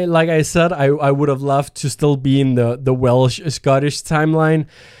I like I said, I would have loved to still be in the Welsh-Scottish timeline,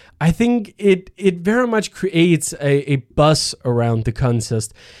 I think it very much creates a buzz around the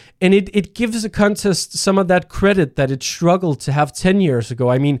contest. And it gives the contest some of that credit that it struggled to have 10 years ago.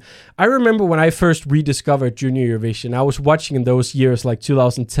 I mean, I remember when I first rediscovered Junior Eurovision, I was watching in those years like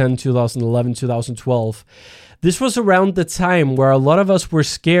 2010, 2011, 2012. This was around the time where a lot of us were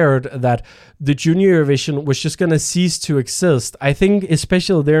scared that the Junior Eurovision was just going to cease to exist. I think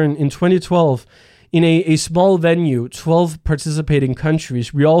especially there in 2012, in a small venue, 12 participating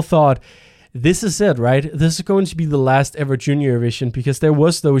countries, we all thought, this is it, right? This is going to be the last ever Junior Eurovision, because there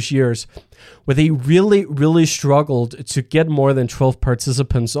was those years where they really, really struggled to get more than 12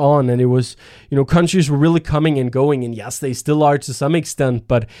 participants on. And it was, countries were really coming and going. And yes, they still are to some extent,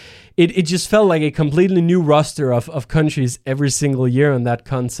 but it just felt like a completely new roster of countries every single year in that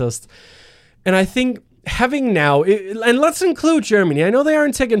contest. And I think having now, and let's include Germany. I know they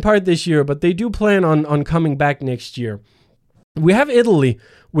aren't taking part this year, but they do plan on coming back next year. We have Italy,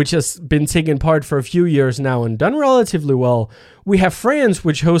 which has been taking part for a few years now and done relatively well. We have France,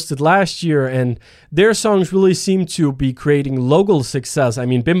 which hosted last year, and their songs really seem to be creating local success. I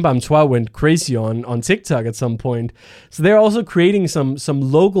mean, Bim Bam Twa went crazy on TikTok at some point. So they're also creating some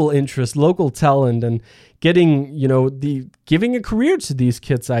local interest, local talent, and getting, giving a career to these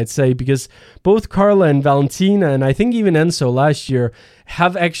kids, I'd say, because both Carla and Valentina, and I think even Enzo last year,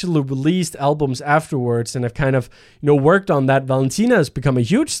 have actually released albums afterwards and have kind of, worked on that. Valentina has become a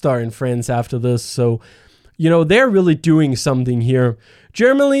huge star in France after this. So, they're really doing something here.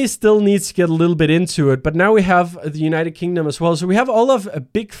 Germany still needs to get a little bit into it, but now we have the United Kingdom as well. So we have all of a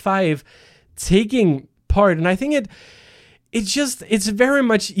big five taking part. And I think it's very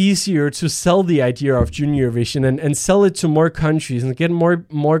much easier to sell the idea of Junior Eurovision and sell it to more countries and get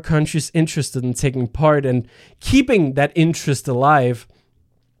more countries interested in taking part and keeping that interest alive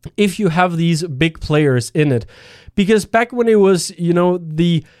if you have these big players in it. Because back when it was,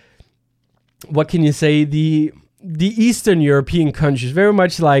 the Eastern European countries, very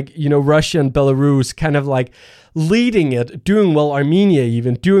much like, Russia and Belarus, kind of like leading it, doing well, Armenia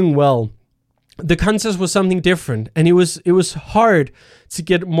even, doing well. The contest was something different, and it was hard to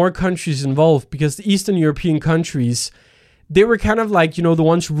get more countries involved because the Eastern European countries, they were kind of like, the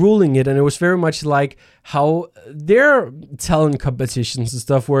ones ruling it, and it was very much like how their talent competitions and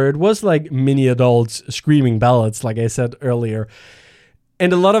stuff, where it was like mini adults screaming ballads, like I said earlier.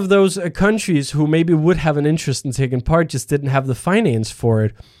 And a lot of those countries who maybe would have an interest in taking part just didn't have the finance for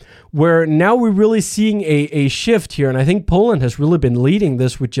it. Where now we're really seeing a shift here, and I think Poland has really been leading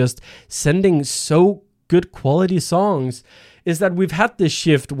this with just sending so good quality songs, is that we've had this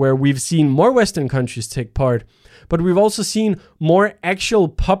shift where we've seen more Western countries take part, but we've also seen more actual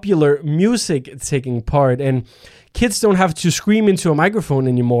popular music taking part, and kids don't have to scream into a microphone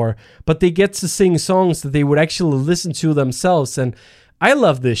anymore, but they get to sing songs that they would actually listen to themselves. And I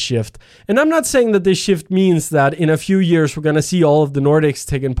love this shift. And I'm not saying that this shift means that in a few years we're going to see all of the Nordics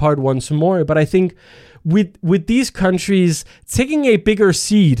taking part once more, but I think with these countries taking a bigger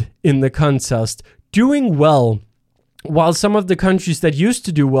seed in the contest, doing well, while some of the countries that used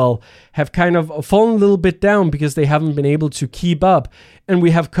to do well have kind of fallen a little bit down because they haven't been able to keep up. And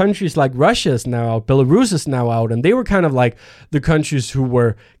we have countries like Russia is now out, Belarus is now out, and they were kind of like the countries who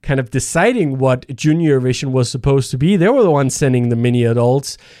were kind of deciding what Junior Eurovision was supposed to be. They were the ones sending the mini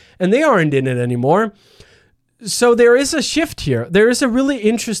adults, and they aren't in it anymore. So there is a shift here. There is a really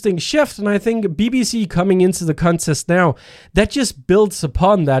interesting shift, and I think BBC coming into the contest now, that just builds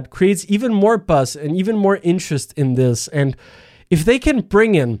upon that, creates even more buzz and even more interest in this. And if they can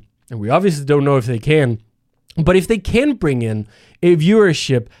bring in, and we obviously don't know if they can, but if they can bring in a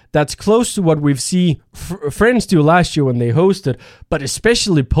viewership that's close to what we've seen France do last year when they hosted, but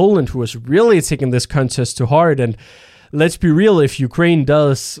especially Poland, who was really taking this contest to heart. And let's be real, if Ukraine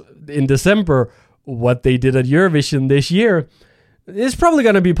does in December what they did at Eurovision this year, it's probably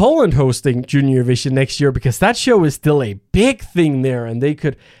going to be Poland hosting Junior Eurovision next year, because that show is still a big thing there, and they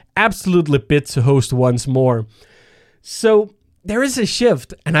could absolutely bid to host once more. So there is a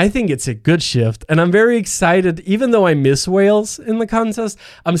shift, and I think it's a good shift, and I'm very excited. Even though I miss Wales in the contest,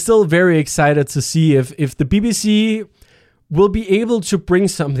 I'm still very excited to see if the BBC will be able to bring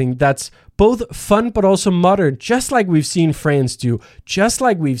something that's both fun but also modern, just like we've seen France do, just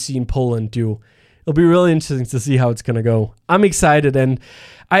like we've seen Poland do. It'll be really interesting to see how it's going to go. I'm excited, and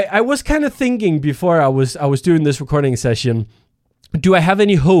I was kind of thinking before I was doing this recording session, do I have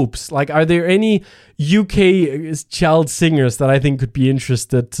any hopes? Like, are there any UK child singers that I think could be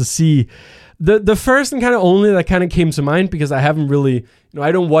interested to see? The first and kind of only that kind of came to mind, because I haven't really,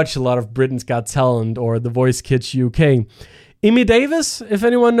 I don't watch a lot of Britain's Got Talent or The Voice Kids UK. Amy Davis, if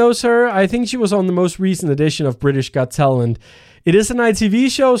anyone knows her, I think she was on the most recent edition of British Got Talent. It is an ITV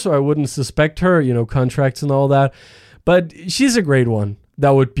show, so I wouldn't suspect her, contracts and all that. But she's a great one.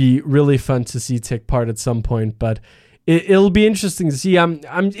 That would be really fun to see take part at some point. But it'll be interesting to see.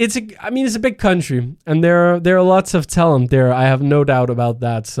 It's a big country, and there are lots of talent there. I have no doubt about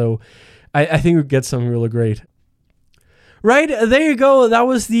that. So I think we'll get something really great. Right, there you go. That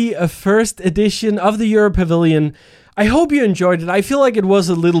was the first edition of the Euro Pavilion. I hope you enjoyed it. I feel like it was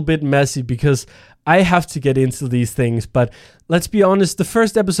a little bit messy because I have to get into these things, but let's be honest, the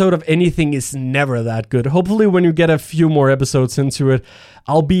first episode of anything is never that good. Hopefully when you get a few more episodes into it,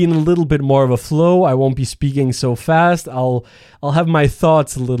 I'll be in a little bit more of a flow. I won't be speaking so fast. I'll have my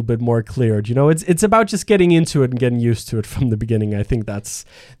thoughts a little bit more cleared. You know, it's about just getting into it and getting used to it from the beginning. I think that's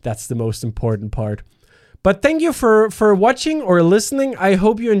the most important part. But thank you for watching or listening. I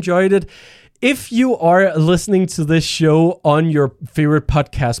hope you enjoyed it. If you are listening to this show on your favorite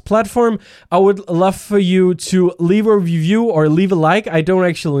podcast platform, I would love for you to leave a review or leave a like. I don't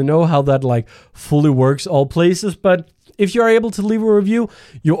actually know how that fully works all places, but if you are able to leave a review,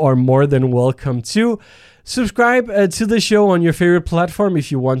 you are more than welcome to. Subscribe to the show on your favorite platform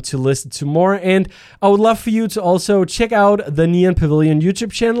if you want to listen to more. And I would love for you to also check out the Neon Pavilion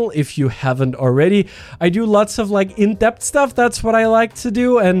YouTube channel if you haven't already. I do lots of in-depth stuff. That's what I like to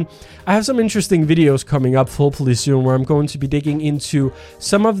do. And I have some interesting videos coming up hopefully soon where I'm going to be digging into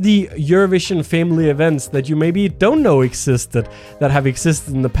some of the Eurovision family events that you maybe don't know existed, that have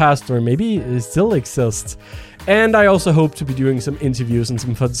existed in the past or maybe still exist. And I also hope to be doing some interviews and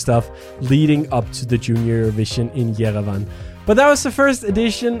some fun stuff leading up to the Junior Eurovision in Yerevan. But that was the first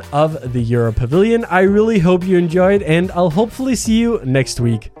edition of the Euro Pavilion. I really hope you enjoyed, and I'll hopefully see you next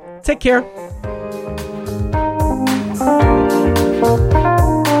week. Take care.